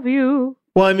 I love you.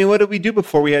 Well, I mean, what did we do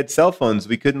before we had cell phones?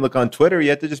 We couldn't look on Twitter.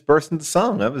 You had to just burst into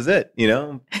song. That was it.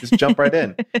 Just jump right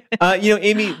in.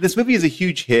 Amy, this movie is a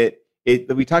huge hit.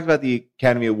 We talked about the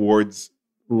Academy Awards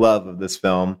love of this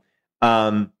film.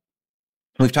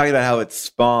 We've talked about how it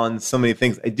spawns so many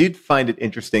things. I did find it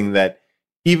interesting that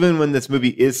even when this movie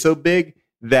is so big,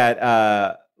 that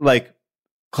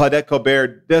Claudette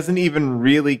Colbert doesn't even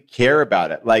really care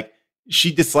about it. Like,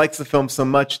 she dislikes the film so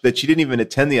much that she didn't even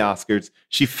attend the Oscars.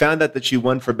 She found out that she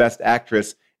won for Best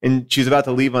Actress, and she was about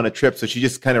to leave on a trip, so she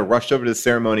just kind of rushed over to the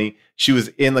ceremony. She was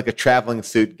in like a traveling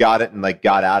suit, got it, and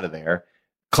got out of there.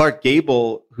 Clark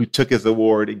Gable, who took his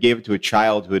award, gave it to a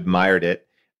child who admired it.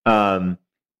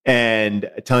 and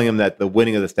telling him that the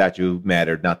winning of the statue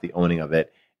mattered, not the owning of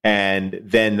it. And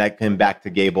then that came back to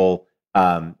Gable,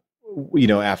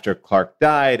 after Clark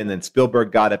died, and then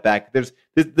Spielberg got it back. There's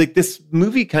this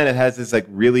movie kind of has this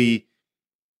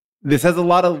this has a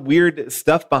lot of weird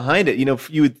stuff behind it.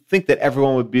 You would think that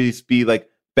everyone would be like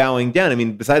bowing down. I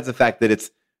mean, besides the fact that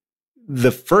it's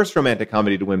the first romantic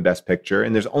comedy to win Best Picture,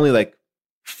 and there's only like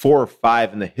 4 or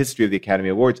 5 in the history of the Academy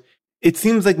Awards, it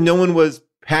seems like no one was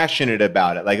passionate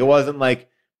about it. Like, it wasn't like,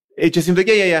 it just seems like,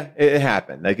 yeah, it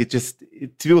happened. Like,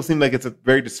 people seem like it's a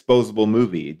very disposable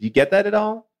movie. Do you get that at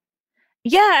all?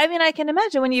 Yeah, I mean, I can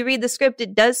imagine when you read the script,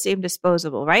 it does seem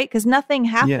disposable, right? Because nothing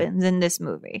happens in this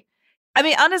movie. I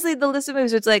mean, honestly, the list of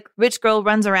movies, it's like rich girl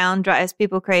runs around, drives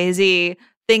people crazy,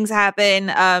 things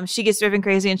happen, she gets driven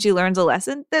crazy and she learns a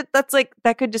lesson.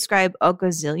 That could describe a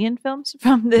gazillion films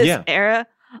from this era,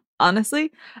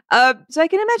 honestly. So I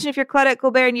can imagine if you're Claudette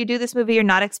Colbert and you do this movie, you're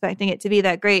not expecting it to be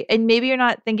that great. And maybe you're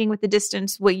not thinking with the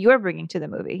distance what you're bringing to the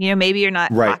movie. Maybe you're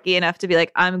not cocky enough to be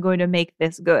like, I'm going to make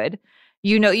this good.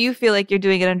 You feel like you're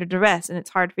doing it under duress, and it's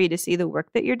hard for you to see the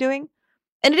work that you're doing.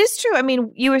 And it is true. I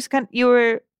mean, you were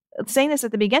saying this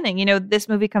at the beginning. This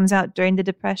movie comes out during the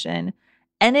Depression,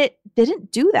 and it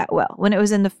didn't do that well when it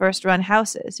was in the first run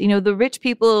houses. The rich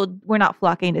people were not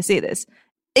flocking to see this.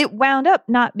 It wound up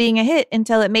not being a hit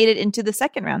until it made it into the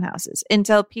second round houses,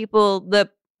 until people,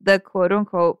 the quote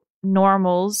unquote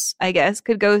normals, I guess,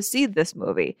 could go see this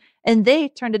movie, and they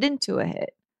turned it into a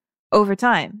hit over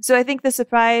time. So I think the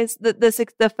surprise,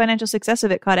 the financial success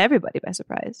of it caught everybody by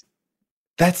surprise.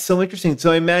 That's so interesting.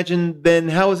 So I imagine then,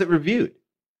 how was it reviewed?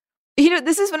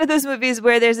 This is one of those movies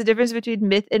where there's a difference between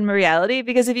myth and reality,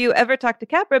 because if you ever talk to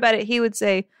Capra about it, he would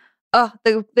say, oh,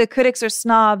 the critics are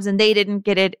snobs and they didn't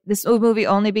get it. This movie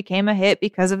only became a hit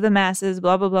because of the masses,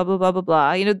 blah, blah, blah, blah, blah, blah,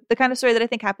 blah. The kind of story that I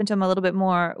think happened to him a little bit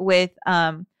more with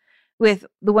the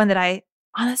one that I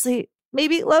honestly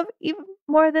maybe love even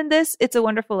more than this, It's a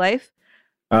Wonderful Life.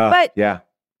 But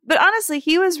honestly,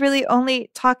 he was really only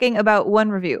talking about one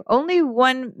review. Only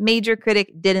one major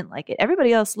critic didn't like it.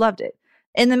 Everybody else loved it.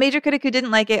 And the major critic who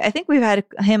didn't like it, I think we've had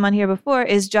him on here before,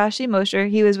 is Josh E. Mosher.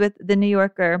 He was with The New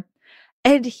Yorker.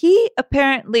 And he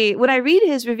apparently, when I read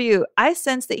his review, I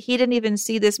sense that he didn't even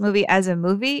see this movie as a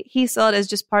movie. He saw it as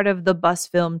just part of the bus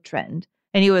film trend.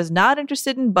 And he was not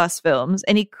interested in bus films.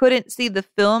 And he couldn't see the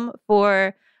film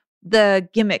for the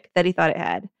gimmick that he thought it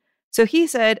had. So he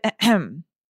said,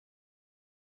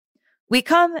 we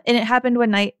come, and it happened one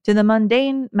night, to the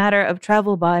mundane matter of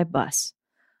travel by bus.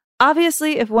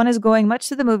 Obviously, if one is going much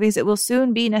to the movies, it will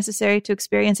soon be necessary to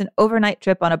experience an overnight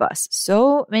trip on a bus.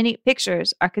 So many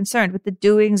pictures are concerned with the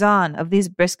doings-on of these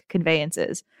brisk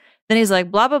conveyances. Then he's like,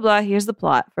 blah, blah, blah, here's the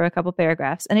plot for a couple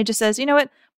paragraphs. And he just says, you know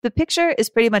what? The picture is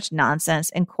pretty much nonsense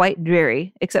and quite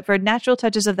dreary, except for natural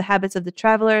touches of the habits of the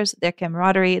travelers, their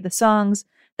camaraderie, the songs,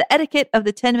 the etiquette of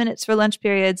the 10 minutes for lunch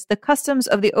periods, the customs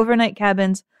of the overnight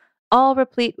cabins, all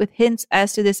replete with hints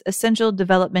as to this essential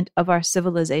development of our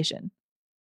civilization.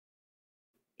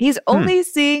 He's only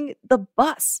seeing the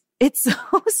bus. It's so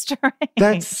strange.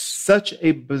 That's such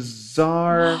a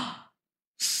bizarre,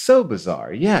 so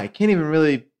bizarre. Yeah, I can't even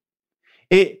really...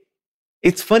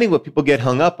 It's funny what people get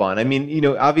hung up on. I mean,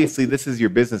 obviously this is your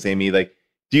business, Amy. Like,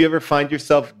 do you ever find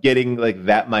yourself getting like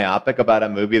that myopic about a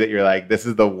movie that you're like, this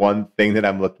is the one thing that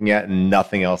I'm looking at and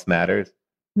nothing else matters?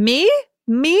 Me?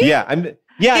 Yeah,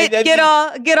 get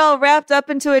all wrapped up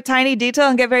into a tiny detail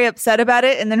and get very upset about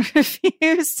it and then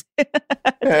refuse to take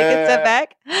a step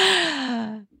back.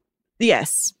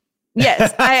 Yes,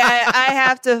 I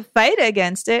have to fight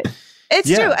against it. It's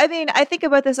true. I mean, I think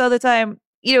about this all the time.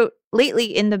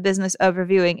 Lately in the business of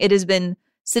reviewing, it has been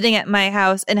sitting at my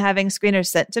house and having screeners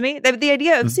sent to me. The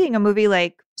idea of seeing a movie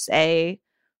like, say,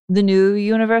 the new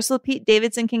Universal Pete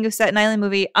Davidson King of Staten Island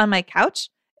movie on my couch,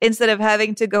 instead of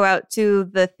having to go out to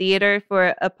the theater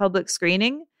for a public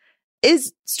screening,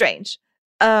 is strange.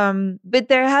 But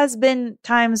there has been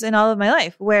times in all of my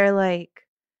life where, like,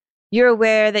 you're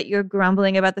aware that you're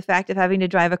grumbling about the fact of having to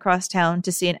drive across town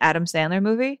to see an Adam Sandler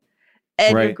movie.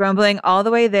 And you're grumbling all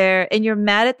the way there. And you're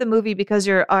mad at the movie because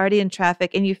you're already in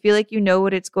traffic and you feel like you know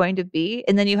what it's going to be.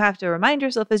 And then you have to remind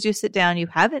yourself as you sit down, you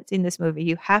haven't seen this movie.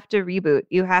 You have to reboot.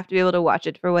 You have to be able to watch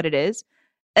it for what it is.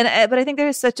 But I think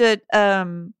there's such a,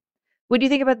 what do you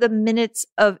think about the minutes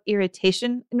of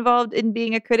irritation involved in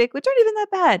being a critic, which aren't even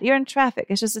that bad? You're in traffic.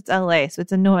 It's LA, so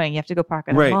it's annoying. You have to go park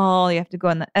in a mall. You have to go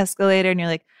on the escalator, and you're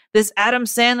like, this Adam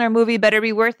Sandler movie better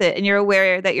be worth it. And you're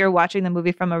aware that you're watching the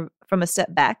movie from a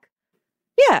step back.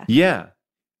 Yeah.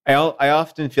 I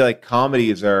often feel like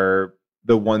comedies are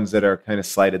the ones that are kind of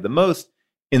slighted the most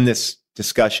in this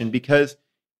discussion because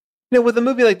with a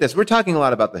movie like this, we're talking a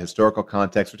lot about the historical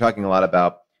context. We're talking a lot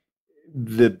about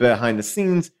the behind the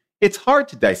scenes. It's hard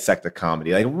to dissect a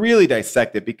comedy, like really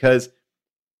dissect it, because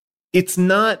it's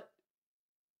not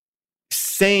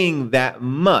saying that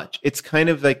much. It's kind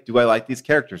of like, do I like these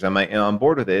characters? Am I on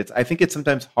board with it? I think it's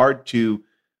sometimes hard to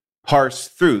parse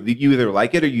through. You either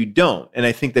like it or you don't. And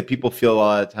I think that people feel a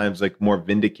lot of times like more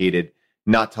vindicated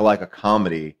not to like a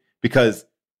comedy, because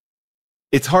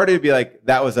it's harder to be like,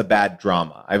 that was a bad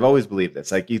drama. I've always believed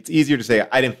this. Like, it's easier to say,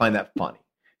 I didn't find that funny,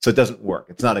 so it doesn't work.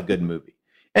 It's not a good movie.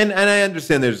 And I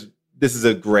understand this is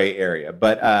a gray area,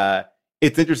 but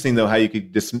it's interesting though how you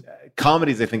could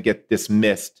comedies, I think, get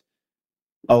dismissed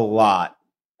a lot.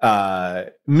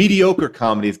 Mediocre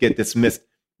comedies get dismissed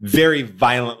very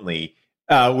violently,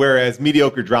 whereas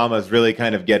mediocre dramas really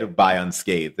kind of get by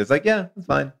unscathed. It's like, yeah, it's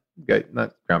fine, good,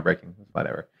 not groundbreaking,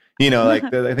 whatever. Like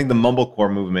I think the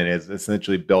mumblecore movement is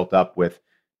essentially built up with,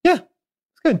 yeah,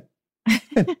 it's good.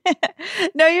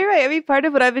 No, you're right. I mean, part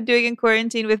of what I've been doing in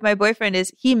quarantine with my boyfriend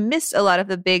is he missed a lot of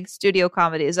the big studio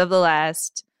comedies of the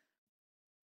last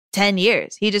 10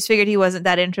 years. He just figured he wasn't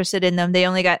that interested in them. They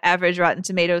only got average Rotten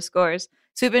Tomatoes scores.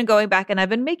 So we've been going back and I've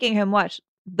been making him watch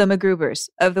the MacGruber's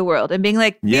of the world and being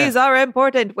like, these are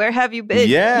important. Where have you been?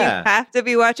 Yeah. You have to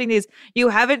be watching these. You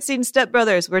haven't seen Step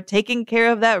Brothers. We're taking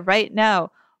care of that right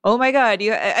now. Oh my God.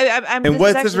 And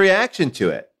what's his reaction to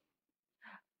it?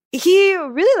 He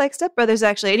really likes Step Brothers,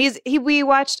 actually. And we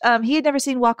watched, he had never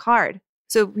seen Walk Hard.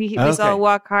 So we saw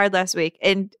Walk Hard last week.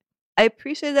 And I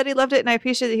appreciate that he loved it. And I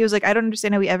appreciate that he was like, I don't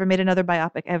understand how we ever made another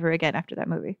biopic ever again after that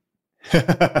movie.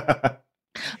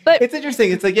 But it's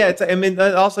interesting. It's like, yeah, I mean,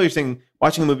 also you're saying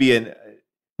watching a movie and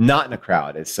not in a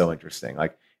crowd is so interesting.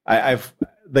 Like I've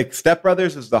like Step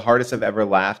Brothers was the hardest I've ever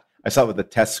laughed. I saw it with a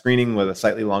test screening with a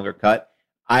slightly longer cut.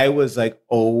 I was like,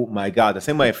 oh my God, the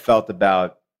same way I felt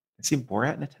about, I see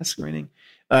Borat in a test screening.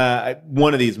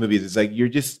 One of these movies is like,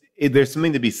 there's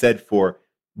something to be said for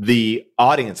the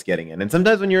audience getting in. And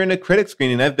sometimes when you're in a critic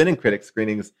screening, I've been in critic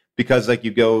screenings because like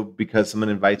you go because someone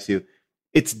invites you,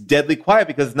 it's deadly quiet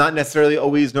because it's not necessarily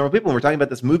always normal people. And we're talking about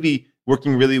this movie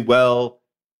working really well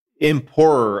in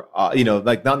poorer,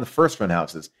 like not in the first run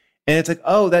houses. And it's like,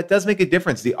 oh, that does make a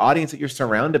difference. The audience that you're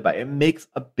surrounded by, it makes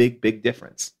a big, big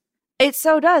difference. It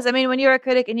so does. I mean, when you're a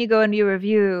critic and you go and you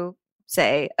review,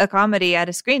 say, a comedy at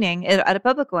a screening, at a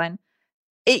public one,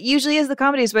 it usually is the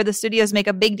comedies where the studios make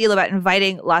a big deal about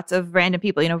inviting lots of random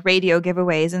people, radio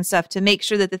giveaways and stuff to make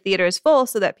sure that the theater is full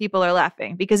so that people are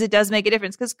laughing, because it does make a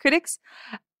difference. Because critics,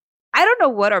 I don't know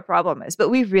what our problem is, but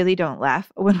we really don't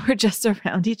laugh when we're just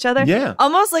around each other. Yeah.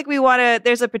 Almost like we want to,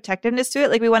 there's a protectiveness to it.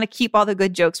 Like we want to keep all the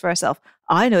good jokes for ourselves.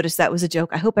 I noticed that was a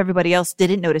joke. I hope everybody else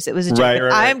didn't notice it was a joke. Right.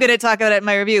 I'm going to talk about it in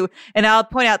my review and I'll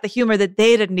point out the humor that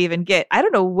they didn't even get. I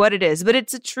don't know what it is, but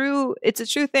it's a true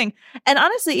thing. And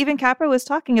honestly, even Capra was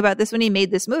talking about this when he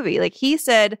made this movie. Like he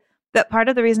said that part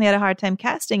of the reason he had a hard time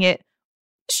casting it,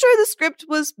 sure, the script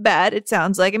was bad, it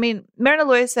sounds like. I mean, Myrna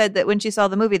Loy said that when she saw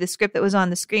the movie, the script that was on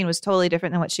the screen was totally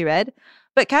different than what she read.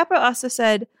 But Capra also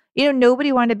said,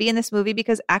 nobody wanted to be in this movie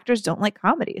because actors don't like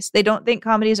comedies. They don't think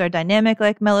comedies are dynamic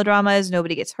like melodramas.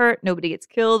 Nobody gets hurt. Nobody gets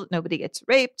killed. Nobody gets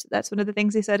raped. That's one of the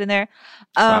things he said in there.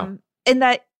 Wow. And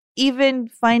that even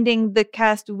finding the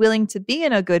cast willing to be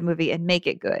in a good movie and make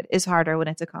it good is harder when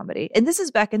it's a comedy. And this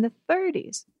is back in the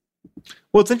 30s.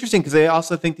 Well, it's interesting because I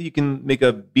also think that you can make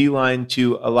a beeline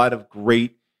to a lot of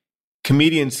great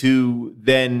comedians who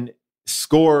then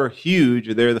score huge,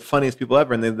 or they're the funniest people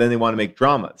ever, and then they want to make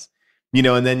dramas,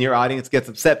 and then your audience gets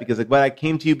upset because like, well, I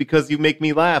came to you because you make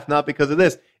me laugh, not because of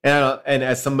this. And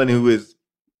as someone who is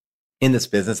in this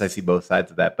business, I see both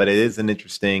sides of that. But it is an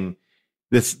interesting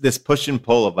this push and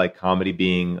pull of like comedy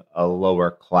being a lower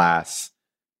class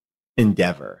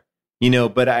endeavor.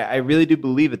 But I really do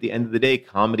believe at the end of the day,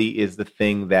 comedy is the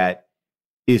thing that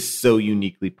is so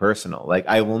uniquely personal. Like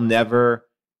I will never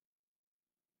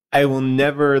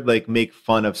like make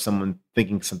fun of someone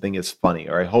thinking something is funny,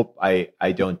 or I hope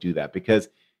I don't do that, because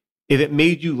if it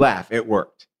made you laugh, it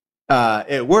worked.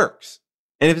 It works.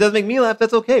 And if it doesn't make me laugh,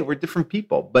 that's okay. We're different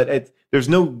people, but there's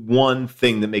no one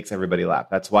thing that makes everybody laugh.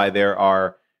 That's why there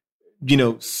are,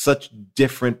 such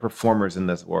different performers in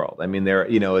this world. I mean,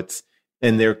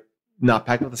 they're not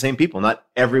packed with the same people. Not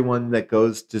everyone that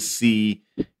goes to see,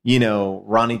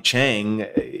 Ronnie Chang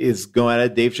is going at a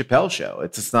Dave Chappelle show.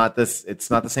 It's not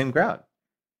the same crowd.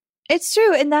 It's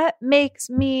true. And that makes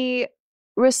me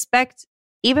respect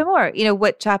even more,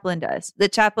 what Chaplin does.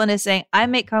 That Chaplin is saying, I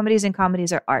make comedies and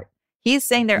comedies are art. He's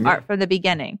saying they're art from the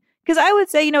beginning. Because I would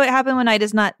say, It Happened One Night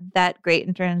is not that great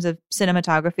in terms of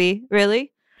cinematography,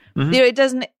 really. Mm-hmm. It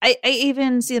doesn't. I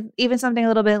even see even something a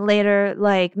little bit later,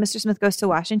 like Mr. Smith Goes to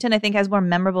Washington. I think has more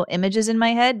memorable images in my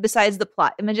head besides the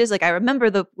plot images. Like I remember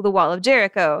the Wall of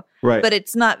Jericho, right? But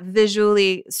it's not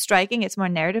visually striking. It's more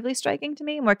narratively striking to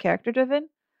me, more character driven.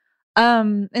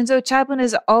 And so Chaplin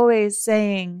is always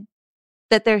saying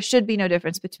that there should be no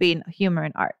difference between humor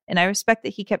and art, and I respect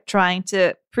that he kept trying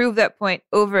to prove that point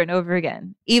over and over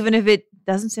again, even if it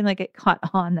doesn't seem like it caught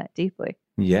on that deeply.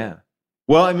 Yeah.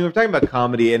 Well, I mean, we're talking about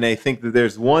comedy, and I think that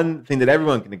there's one thing that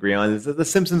everyone can agree on is that The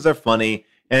Simpsons are funny,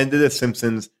 and do The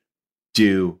Simpsons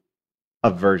do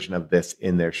a version of this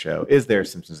in their show? Is there a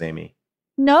Simpsons, Amy?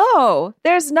 No,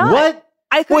 there's not. What?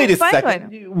 I couldn't Wait a find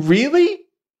second. one. Really?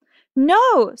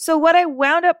 No. So what I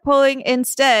wound up pulling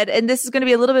instead, and this is going to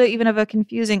be a little bit even of a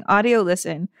confusing audio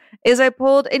listen, is I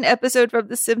pulled an episode from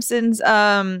The Simpsons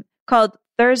called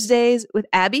Thursdays with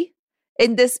Abby.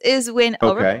 And this is when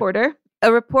a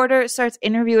reporter starts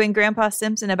interviewing Grandpa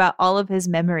Simpson about all of his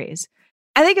memories.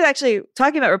 I think it's actually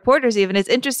talking about reporters even. It's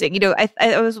interesting.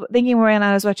 I was thinking when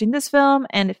I was watching this film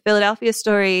and Philadelphia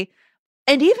Story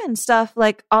and even stuff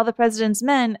like All the President's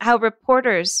Men, how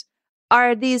reporters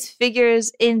are these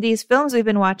figures in these films we've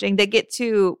been watching that get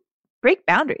to break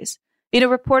boundaries.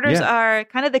 Reporters are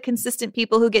kind of the consistent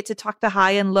people who get to talk to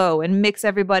high and low and mix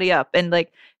everybody up and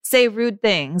like say rude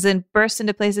things and burst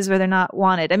into places where they're not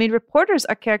wanted. I mean, reporters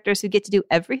are characters who get to do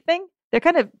everything. They're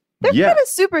kind of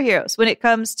superheroes when it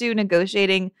comes to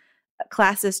negotiating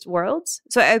classist worlds.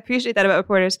 So I appreciate that about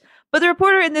reporters. But the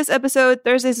reporter in this episode,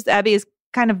 Thursdays with Abby, is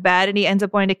kind of bad, and he ends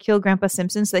up wanting to kill Grandpa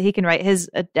Simpson so that he can write his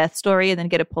death story and then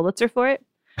get a Pulitzer for it.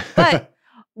 But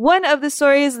one of the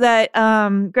stories that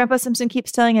Grandpa Simpson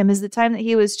keeps telling him is the time that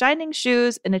he was shining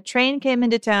shoes and a train came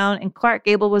into town and Clark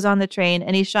Gable was on the train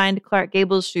and he shined Clark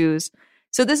Gable's shoes.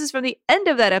 So this is from the end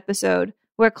of that episode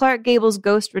where Clark Gable's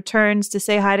ghost returns to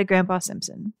say hi to Grandpa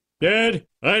Simpson. Dad,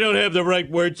 I don't have the right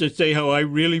words to say how I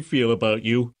really feel about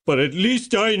you, but at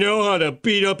least I know how to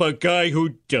beat up a guy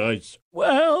who does.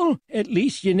 Well, at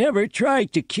least you never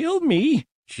tried to kill me.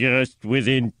 Just with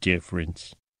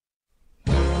indifference.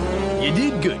 You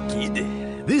did good,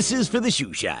 kid. This is for the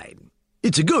shoe shine.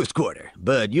 It's a ghost quarter,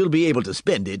 but you'll be able to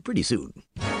spend it pretty soon.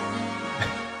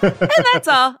 And that's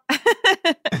all.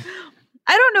 I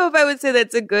don't know if I would say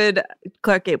that's a good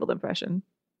Clark Gable impression.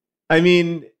 I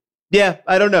mean, yeah,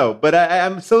 I don't know. But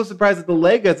I'm so surprised that the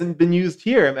leg hasn't been used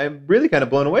here. I'm really kind of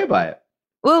blown away by it.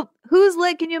 Well, whose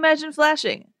leg can you imagine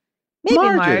flashing? Maybe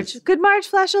Marge's. Marge. Could Marge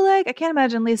flash a leg? I can't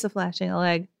imagine Lisa flashing a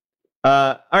leg.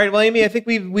 All right, well, Amy, I think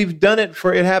we've done it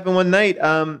for It Happened One Night.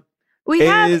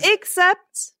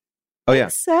 Except. Oh yeah.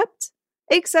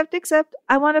 Except.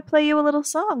 I want to play you a little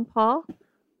song, Paul.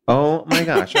 Oh my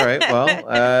gosh! All right, well,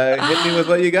 hit me with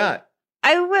what you got.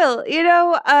 I will.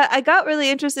 I got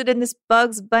really interested in this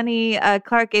Bugs Bunny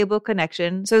Clark Gable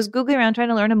connection, so I was googling around trying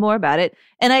to learn more about it,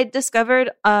 and I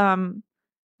discovered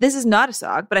this is not a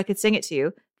song, but I could sing it to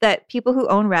you. That people who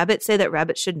own rabbits say that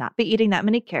rabbits should not be eating that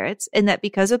many carrots, and that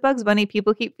because of Bugs Bunny,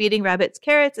 people keep feeding rabbits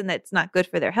carrots, and that's not good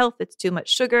for their health. It's too much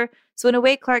sugar. So in a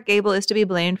way, Clark Gable is to be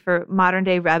blamed for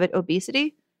modern-day rabbit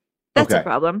obesity. That's a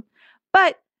problem.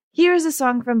 But here's a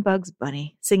song from Bugs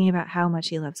Bunny singing about how much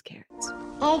he loves carrots.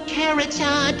 Oh, carrots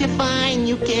are divine.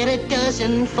 You get a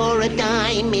dozen for a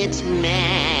dime. It's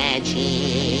magic.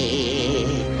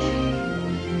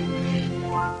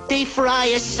 They fry,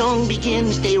 a song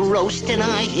begins, they roast, and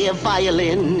I hear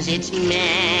violins. It's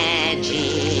magic.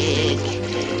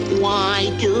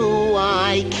 Why do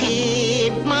I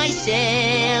kid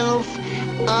myself?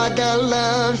 Other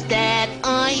loves that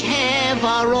I have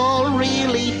are all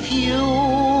really few.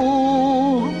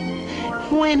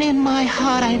 When in my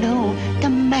heart I know the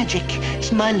magic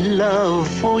is my love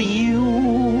for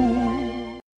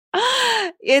you.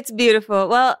 It's beautiful.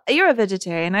 Well, you're a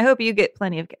vegetarian. I hope you get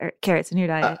plenty of carrots in your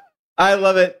diet. I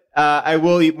love it. I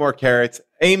will eat more carrots.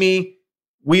 Amy,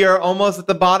 we are almost at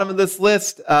the bottom of this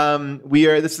list.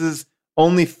 This is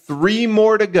only 3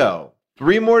 more to go.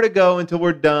 3 more to go until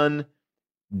we're done.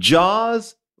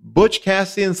 Jaws, Butch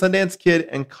Cassidy and Sundance Kid,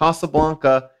 and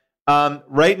Casablanca.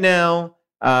 Right now,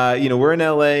 we're in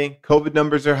LA. COVID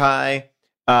numbers are high.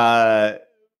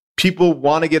 People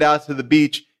want to get out to the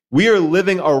beach. We are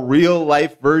living a real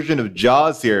life version of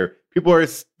Jaws here. People are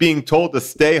being told to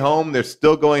stay home. They're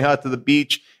still going out to the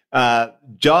beach.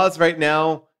 Jaws right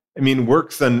now,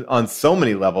 works on so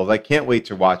many levels. I can't wait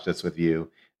to watch this with you.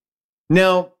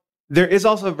 Now, there is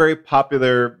also a very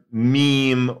popular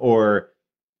meme or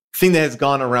thing that has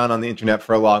gone around on the internet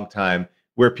for a long time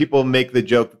where people make the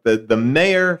joke that the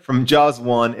mayor from Jaws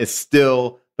 1 is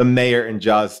still the mayor in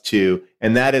Jaws 2.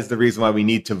 And that is the reason why we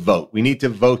need to vote. We need to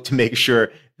vote to make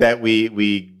sure that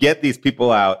we get these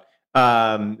people out.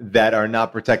 that are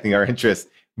not protecting our interests.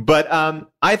 But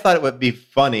I thought it would be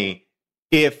funny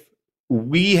if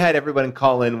we had everyone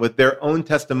call in with their own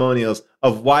testimonials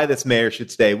of why this mayor should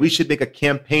stay. We should make a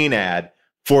campaign ad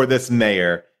for this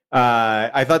mayor.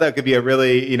 I thought that could be a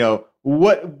really,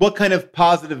 what kind of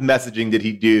positive messaging did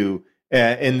he do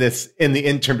in the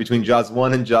interim between Jaws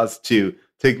 1 and Jaws 2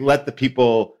 to let the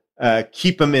people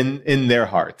keep him in their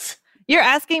hearts? You're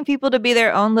asking people to be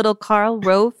their own little Karl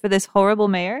Rove for this horrible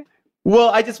mayor? Well,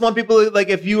 I just want people to, like,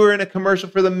 if you were in a commercial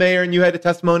for the mayor and you had a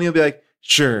testimonial, be like,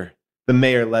 sure, the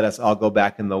mayor let us all go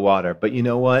back in the water. But you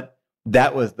know what?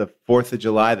 That was the 4th of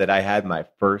July that I had my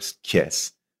first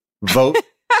kiss. Vote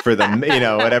for the,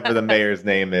 whatever the mayor's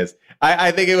name is.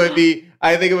 I think it would be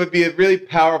a really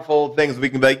powerful thing. So we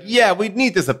can be like, yeah, we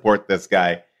need to support this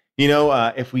guy.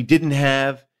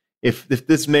 If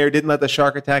this mayor didn't let the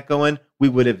shark attack go in, we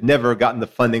would have never gotten the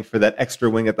funding for that extra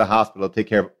wing at the hospital to take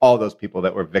care of all those people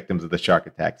that were victims of the shark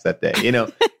attacks that day.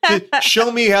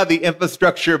 Show me how the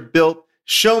infrastructure built.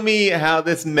 Show me how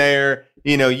this mayor,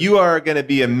 you are going to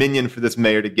be a minion for this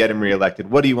mayor to get him reelected.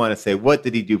 What do you want to say? What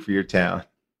did he do for your town?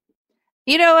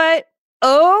 You know what?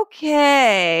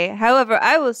 Okay. However,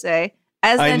 I will say,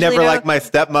 I never liked my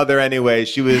stepmother anyway.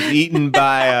 She was eaten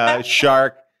by a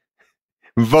shark.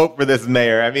 Vote for this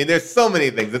mayor. I mean, there's so many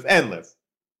things. It's endless.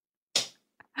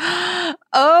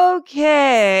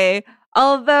 Okay.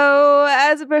 Although,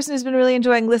 as a person who's been really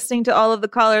enjoying listening to all of the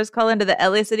callers call into the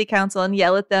LA City Council and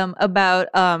yell at them about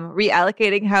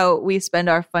reallocating how we spend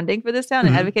our funding for this town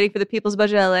and advocating for the people's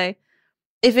budget LA,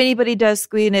 if anybody does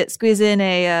squeeze in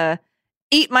a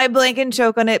eat my blank and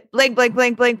choke on it, blank, blank,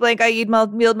 blank, blank, blank, I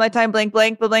yield my time, blank,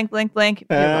 blank, blank, blank, blank.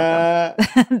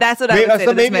 That's what I would say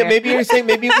to this mayor. Maybe you're saying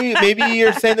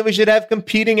that we should have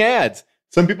competing ads.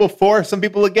 Some people for, some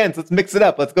people against. Let's mix it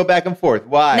up. Let's go back and forth.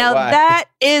 Why? Now that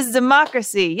is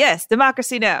democracy. Yes,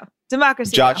 democracy now.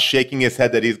 Democracy. Josh shaking his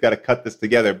head that he's got to cut this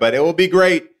together, but it will be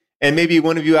great. And maybe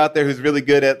one of you out there who's really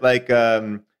good at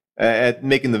at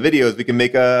making the videos, we can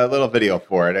make a little video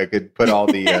for it. I could put all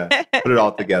the put it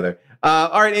all together.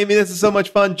 All right, Amy, this is so much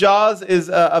fun. Jaws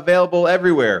is available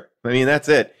everywhere. I mean, that's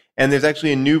it. And there's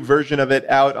actually a new version of it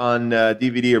out on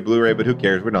DVD or Blu-ray, but who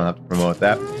cares? We don't have to promote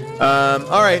that.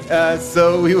 All right,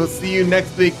 so we will see you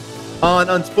next week on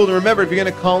Unspooled. And remember, if you're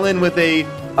going to call in with a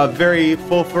very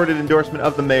full-throated endorsement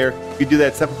of the mayor, you do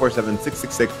that at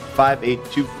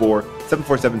 747-666-5824,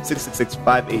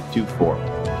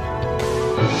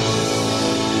 747-666-5824.